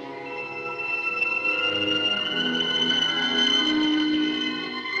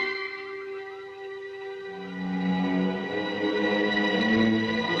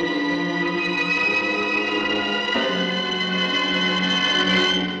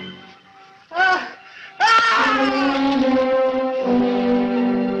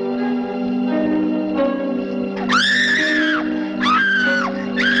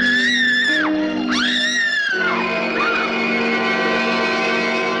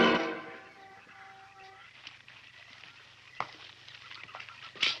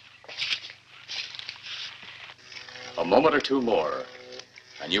 A moment or two more,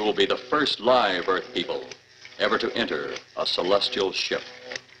 and you will be the first live Earth people ever to enter a celestial ship.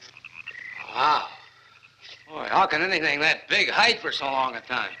 Wow. Boy, how can anything that big hide for so long a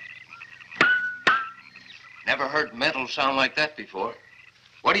time? Never heard metal sound like that before.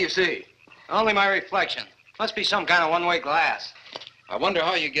 What do you see? Only my reflection. Must be some kind of one-way glass. I wonder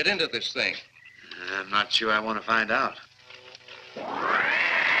how you get into this thing. I'm not sure I want to find out.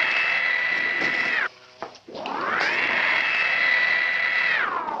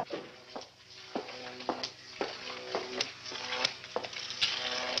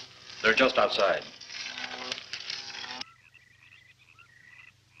 They're just outside.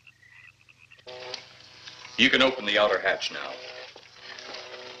 You can open the outer hatch now.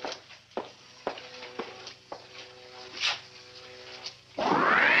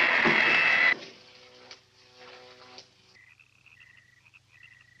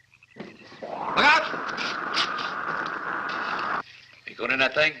 Look out! You going in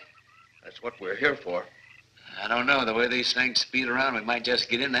that thing? That's what we're here for. I don't know. The way these things speed around, we might just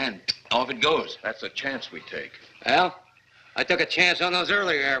get in there and off it goes. That's a chance we take. Well, I took a chance on those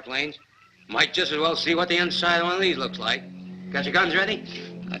earlier airplanes. Might just as well see what the inside of one of these looks like. Got your guns ready?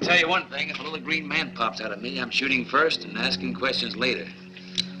 I tell you one thing, if a little green man pops out of me, I'm shooting first and asking questions later.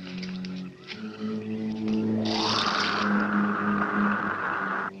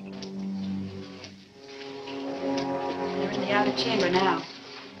 now.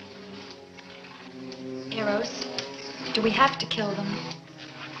 Eros, do we have to kill them?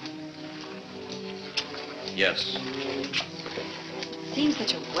 Yes. Seems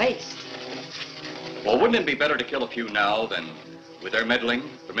such a waste. Well, wouldn't it be better to kill a few now than, with their meddling,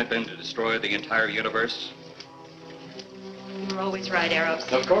 permit them to destroy the entire universe? You're always right, Eros.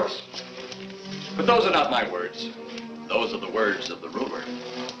 Of course. But those are not my words. Those are the words of the ruler.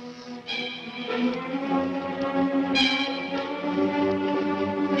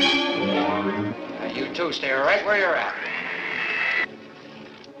 Now, you two stay right where you're at.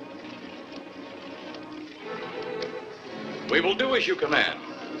 We will do as you command.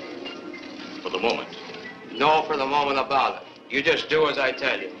 For the moment. No for the moment about it. You just do as I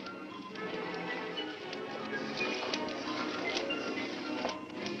tell you.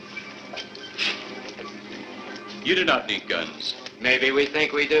 You do not need guns. Maybe we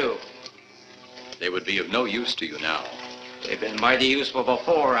think we do. They would be of no use to you now. They've been mighty useful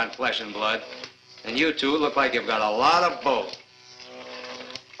before on flesh and blood. And you two look like you've got a lot of both.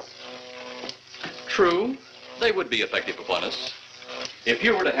 True, they would be effective upon us. If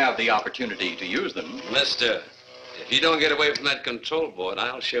you were to have the opportunity to use them... Mister, if you don't get away from that control board,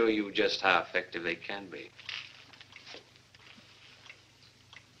 I'll show you just how effective they can be.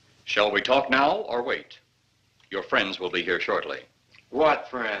 Shall we talk now or wait? Your friends will be here shortly. What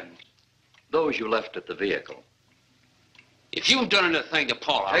friends? Those you left at the vehicle. If you've done anything to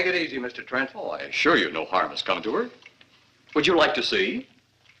Paula... Take it easy, Mr. Trent. Oh, I assure you no harm has come to her. Would you like to see?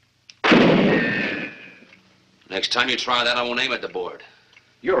 Next time you try that, I won't aim at the board.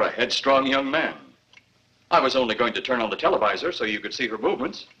 You're a headstrong young man. I was only going to turn on the televisor so you could see her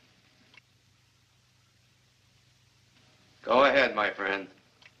movements. Go ahead, my friend,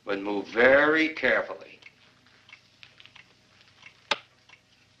 but move very carefully.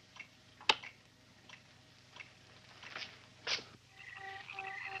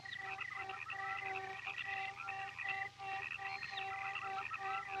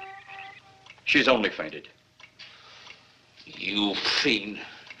 She's only fainted. You fiend.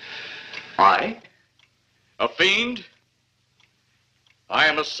 I? A fiend? I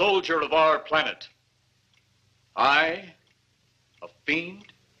am a soldier of our planet. I? A fiend?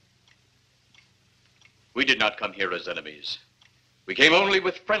 We did not come here as enemies. We came only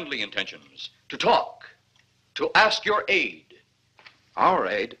with friendly intentions, to talk, to ask your aid. Our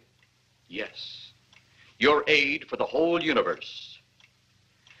aid? Yes, your aid for the whole universe.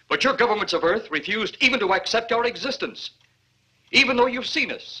 But your governments of Earth refused even to accept our existence. Even though you've seen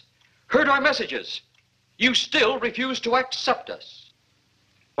us, heard our messages, you still refuse to accept us.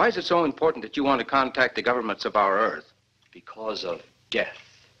 Why is it so important that you want to contact the governments of our Earth? Because of death.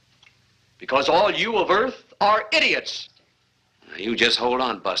 Because all you of Earth are idiots. Now, you just hold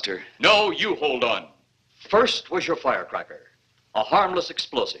on, Buster. No, you hold on. First was your firecracker, a harmless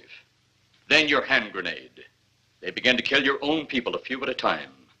explosive. Then your hand grenade. They began to kill your own people a few at a time.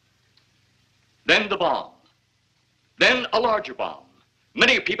 Then the bomb. Then a larger bomb.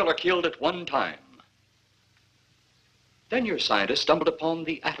 Many people are killed at one time. Then your scientists stumbled upon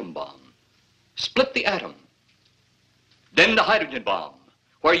the atom bomb. Split the atom. Then the hydrogen bomb,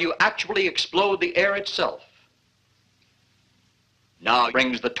 where you actually explode the air itself. Now it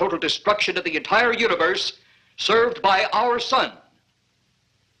brings the total destruction of the entire universe served by our sun.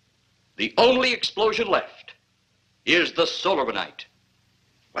 The only explosion left is the Solobonite.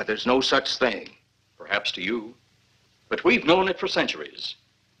 Why, there's no such thing. Perhaps to you, but we've known it for centuries.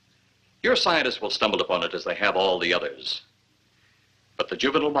 Your scientists will stumble upon it as they have all the others. But the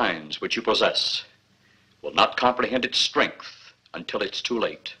juvenile minds which you possess will not comprehend its strength until it's too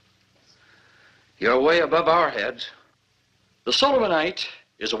late. You're way above our heads. The Solobonite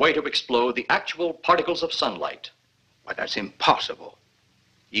is a way to explode the actual particles of sunlight. Why, that's impossible.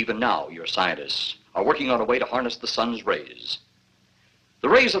 Even now, your scientists are working on a way to harness the sun's rays. The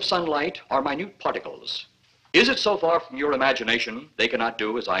rays of sunlight are minute particles. Is it so far from your imagination they cannot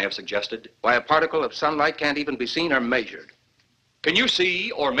do as I have suggested? Why, a particle of sunlight can't even be seen or measured. Can you see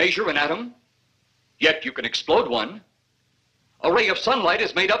or measure an atom? Yet you can explode one. A ray of sunlight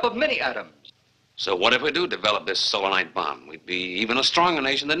is made up of many atoms. So what if we do develop this Solonite bomb? We'd be even a stronger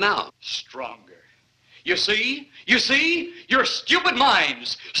nation than now. Stronger. You see? You see? Your stupid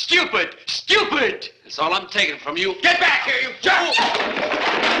minds. Stupid! Stupid! That's all I'm taking from you. Get back here, you jerk!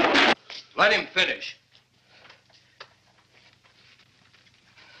 Let him finish.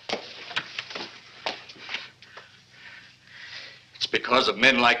 It's because of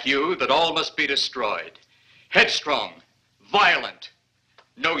men like you that all must be destroyed. Headstrong, violent,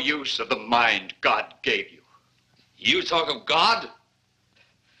 no use of the mind God gave you. You talk of God?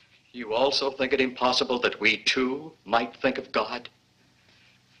 You also think it impossible that we, too, might think of God?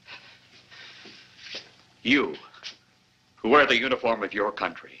 You, who wear the uniform of your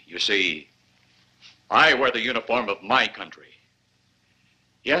country. You see, I wear the uniform of my country.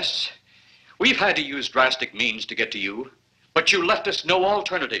 Yes, we've had to use drastic means to get to you, but you left us no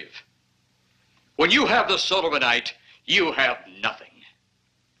alternative. When you have the Solobonite, you have nothing.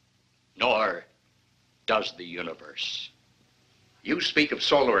 Nor does the universe. You speak of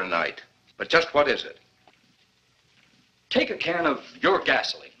Solobonite, but just what is it? Take a can of your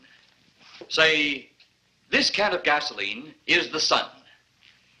gasoline. Say, this can of gasoline is the sun.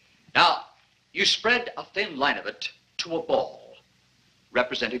 Now, you spread a thin line of it to a ball,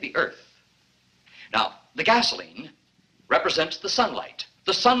 representing the earth. Now, the gasoline represents the sunlight,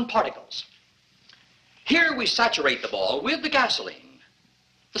 the sun particles. Here we saturate the ball with the gasoline,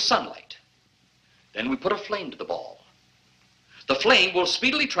 the sunlight. Then we put a flame to the ball. The flame will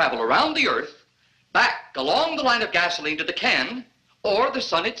speedily travel around the earth, back along the line of gasoline to the can, or the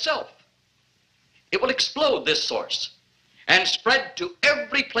sun itself. It will explode this source and spread to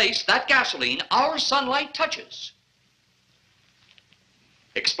every place that gasoline, our sunlight, touches.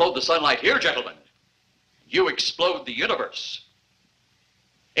 Explode the sunlight here, gentlemen. You explode the universe.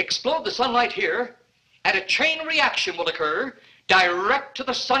 Explode the sunlight here, and a chain reaction will occur direct to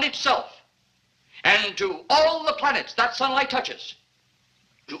the sun itself and to all the planets that sunlight touches,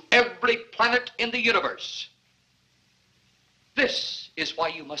 to every planet in the universe. This is why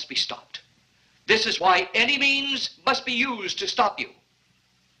you must be stopped. This is why any means must be used to stop you.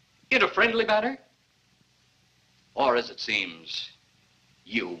 In a friendly manner, or as it seems,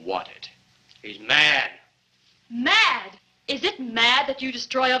 you want it. He's mad. Mad? Is it mad that you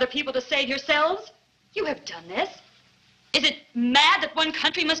destroy other people to save yourselves? You have done this. Is it mad that one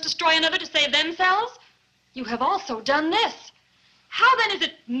country must destroy another to save themselves? You have also done this. How then is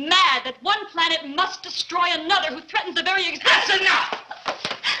it mad that one planet must destroy another who threatens the very existence? That's enough!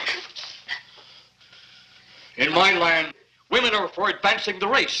 In my land, women are for advancing the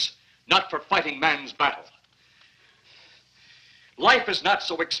race, not for fighting man's battle. Life is not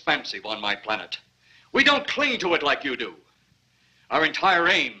so expansive on my planet. We don't cling to it like you do. Our entire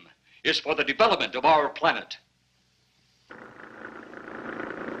aim is for the development of our planet.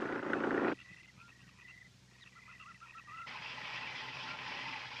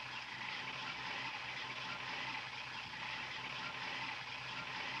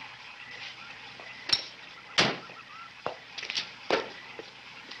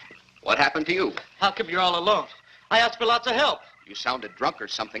 What happened to you? How come you're all alone? I asked for lots of help. You sounded drunk or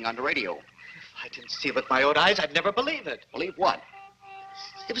something on the radio. If I didn't see it with my own eyes, I'd never believe it. Believe what?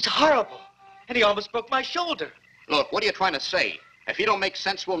 It was horrible. And he almost broke my shoulder. Look, what are you trying to say? If you don't make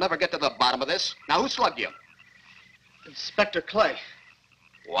sense, we'll never get to the bottom of this. Now, who slugged you? Inspector Clay.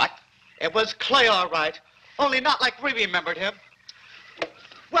 What? It was Clay, all right. Only not like we remembered him.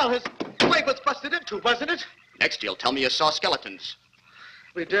 Well, his leg was busted into, wasn't it? Next, you'll tell me you saw skeletons.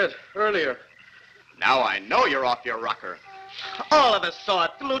 We did, earlier. Now I know you're off your rocker. All of us saw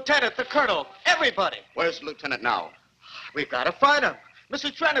it. The lieutenant, the colonel, everybody. Where's the lieutenant now? We've got to find him.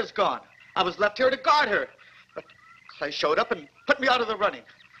 Mrs. Trent is gone. I was left here to guard her. But Clay showed up and put me out of the running.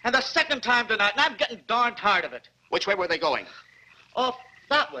 And the second time tonight, and I'm getting darn tired of it. Which way were they going? Off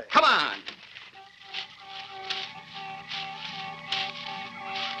that way. Come on.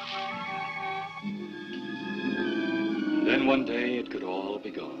 Then one day it could all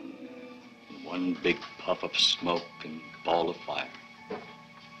be gone. One big puff of smoke and ball of fire.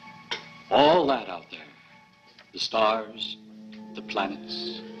 All that out there, the stars, the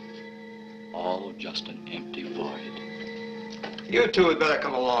planets, all just an empty void. You two had better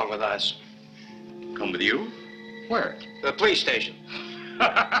come along with us. Come with you? Where? The police station.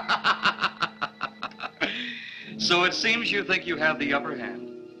 So it seems you think you have the upper hand.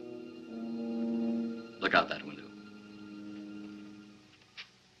 Look out that window.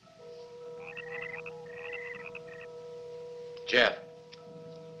 Jeff.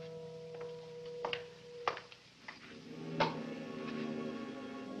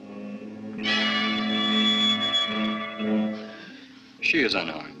 She is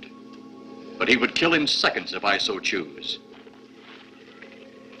unarmed, but he would kill in seconds if I so choose.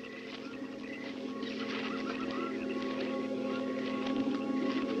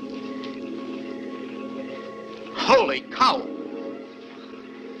 Holy cow!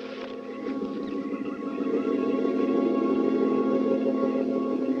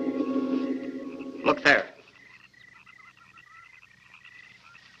 Look there.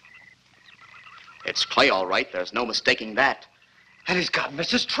 It's Clay, all right. There's no mistaking that. And he's got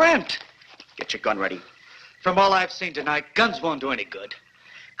Mrs. Trent. Get your gun ready. From all I've seen tonight, guns won't do any good.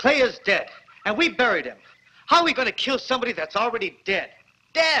 Clay is dead, and we buried him. How are we going to kill somebody that's already dead?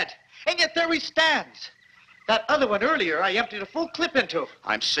 Dead! And yet there he stands. That other one earlier, I emptied a full clip into.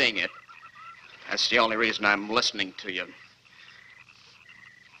 I'm seeing it. That's the only reason I'm listening to you.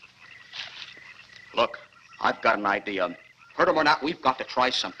 Look, I've got an idea. Hurt him or not, we've got to try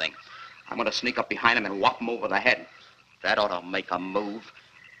something. I'm going to sneak up behind him and whop him over the head. That ought to make a move.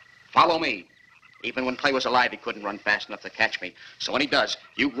 Follow me. Even when Clay was alive, he couldn't run fast enough to catch me. So when he does,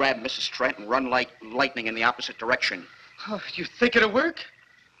 you grab Mrs. Trent and run like lightning in the opposite direction. Oh, you think it'll work?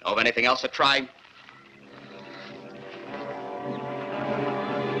 Know of anything else to try?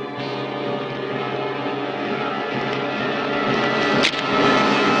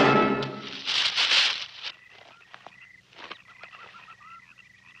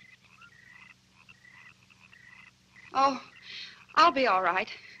 Oh, I'll be all right.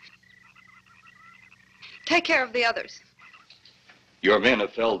 Take care of the others. Your men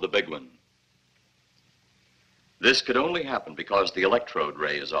have felled the big one. This could only happen because the electrode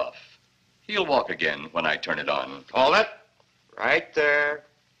ray is off. He'll walk again when I turn it on. Hold it. Right there.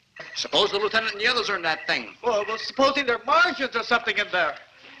 Suppose the lieutenant and the others are in that thing. Well, supposing there are Martians or something in there.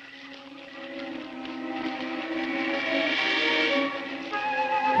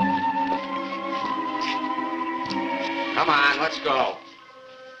 Come on, let's go.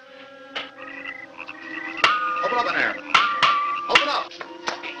 Open up in there. Open up.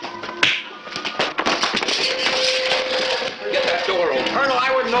 Get that door open. Colonel,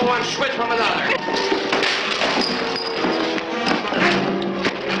 I wouldn't know one switch from another.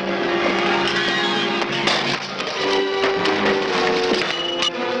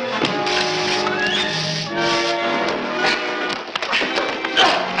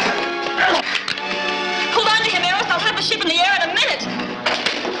 Hold on to him, Eros. I'll have the ship in the air in a minute.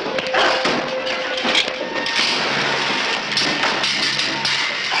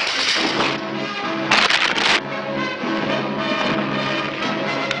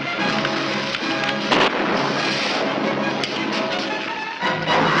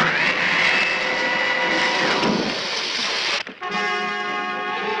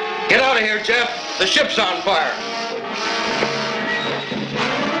 Get out of here, Jeff. The ship's on fire.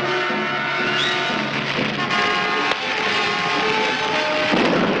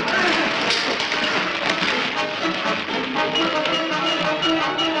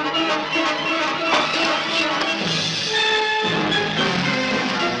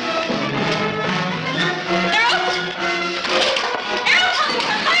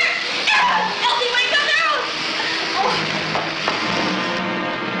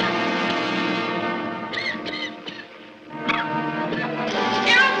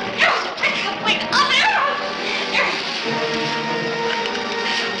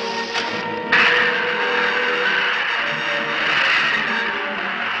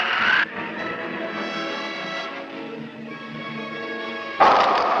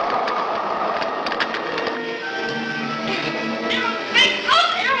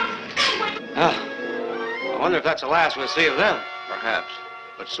 I wonder if that's the last we'll see of them. Perhaps.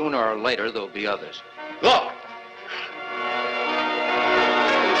 But sooner or later, there'll be others. Look!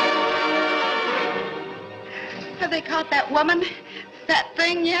 Have they caught that woman? That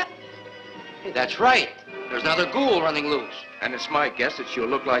thing yet? Hey, that's right. There's another ghoul running loose. And it's my guess that she'll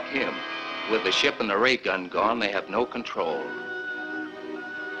look like him. With the ship and the ray gun gone, they have no control.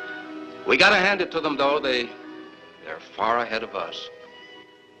 We gotta hand it to them, though. They're far ahead of us.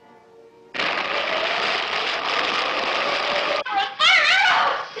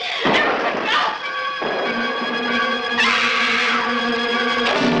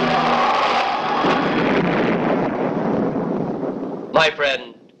 My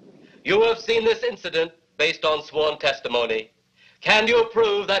friend, you have seen this incident based on sworn testimony. Can you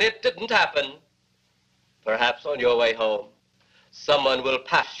prove that it didn't happen? Perhaps on your way home, someone will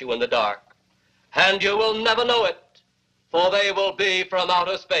pass you in the dark, and you will never know it, for they will be from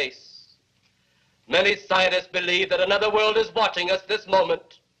outer space. Many scientists believe that another world is watching us this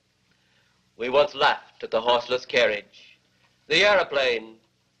moment. We once laughed at the horseless carriage, the airplane,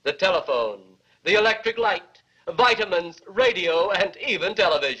 the telephone, the electric light, vitamins, radio, and even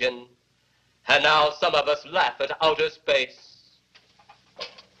television. And now some of us laugh at outer space.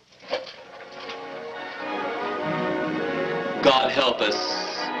 God help us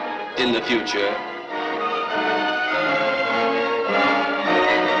in the future.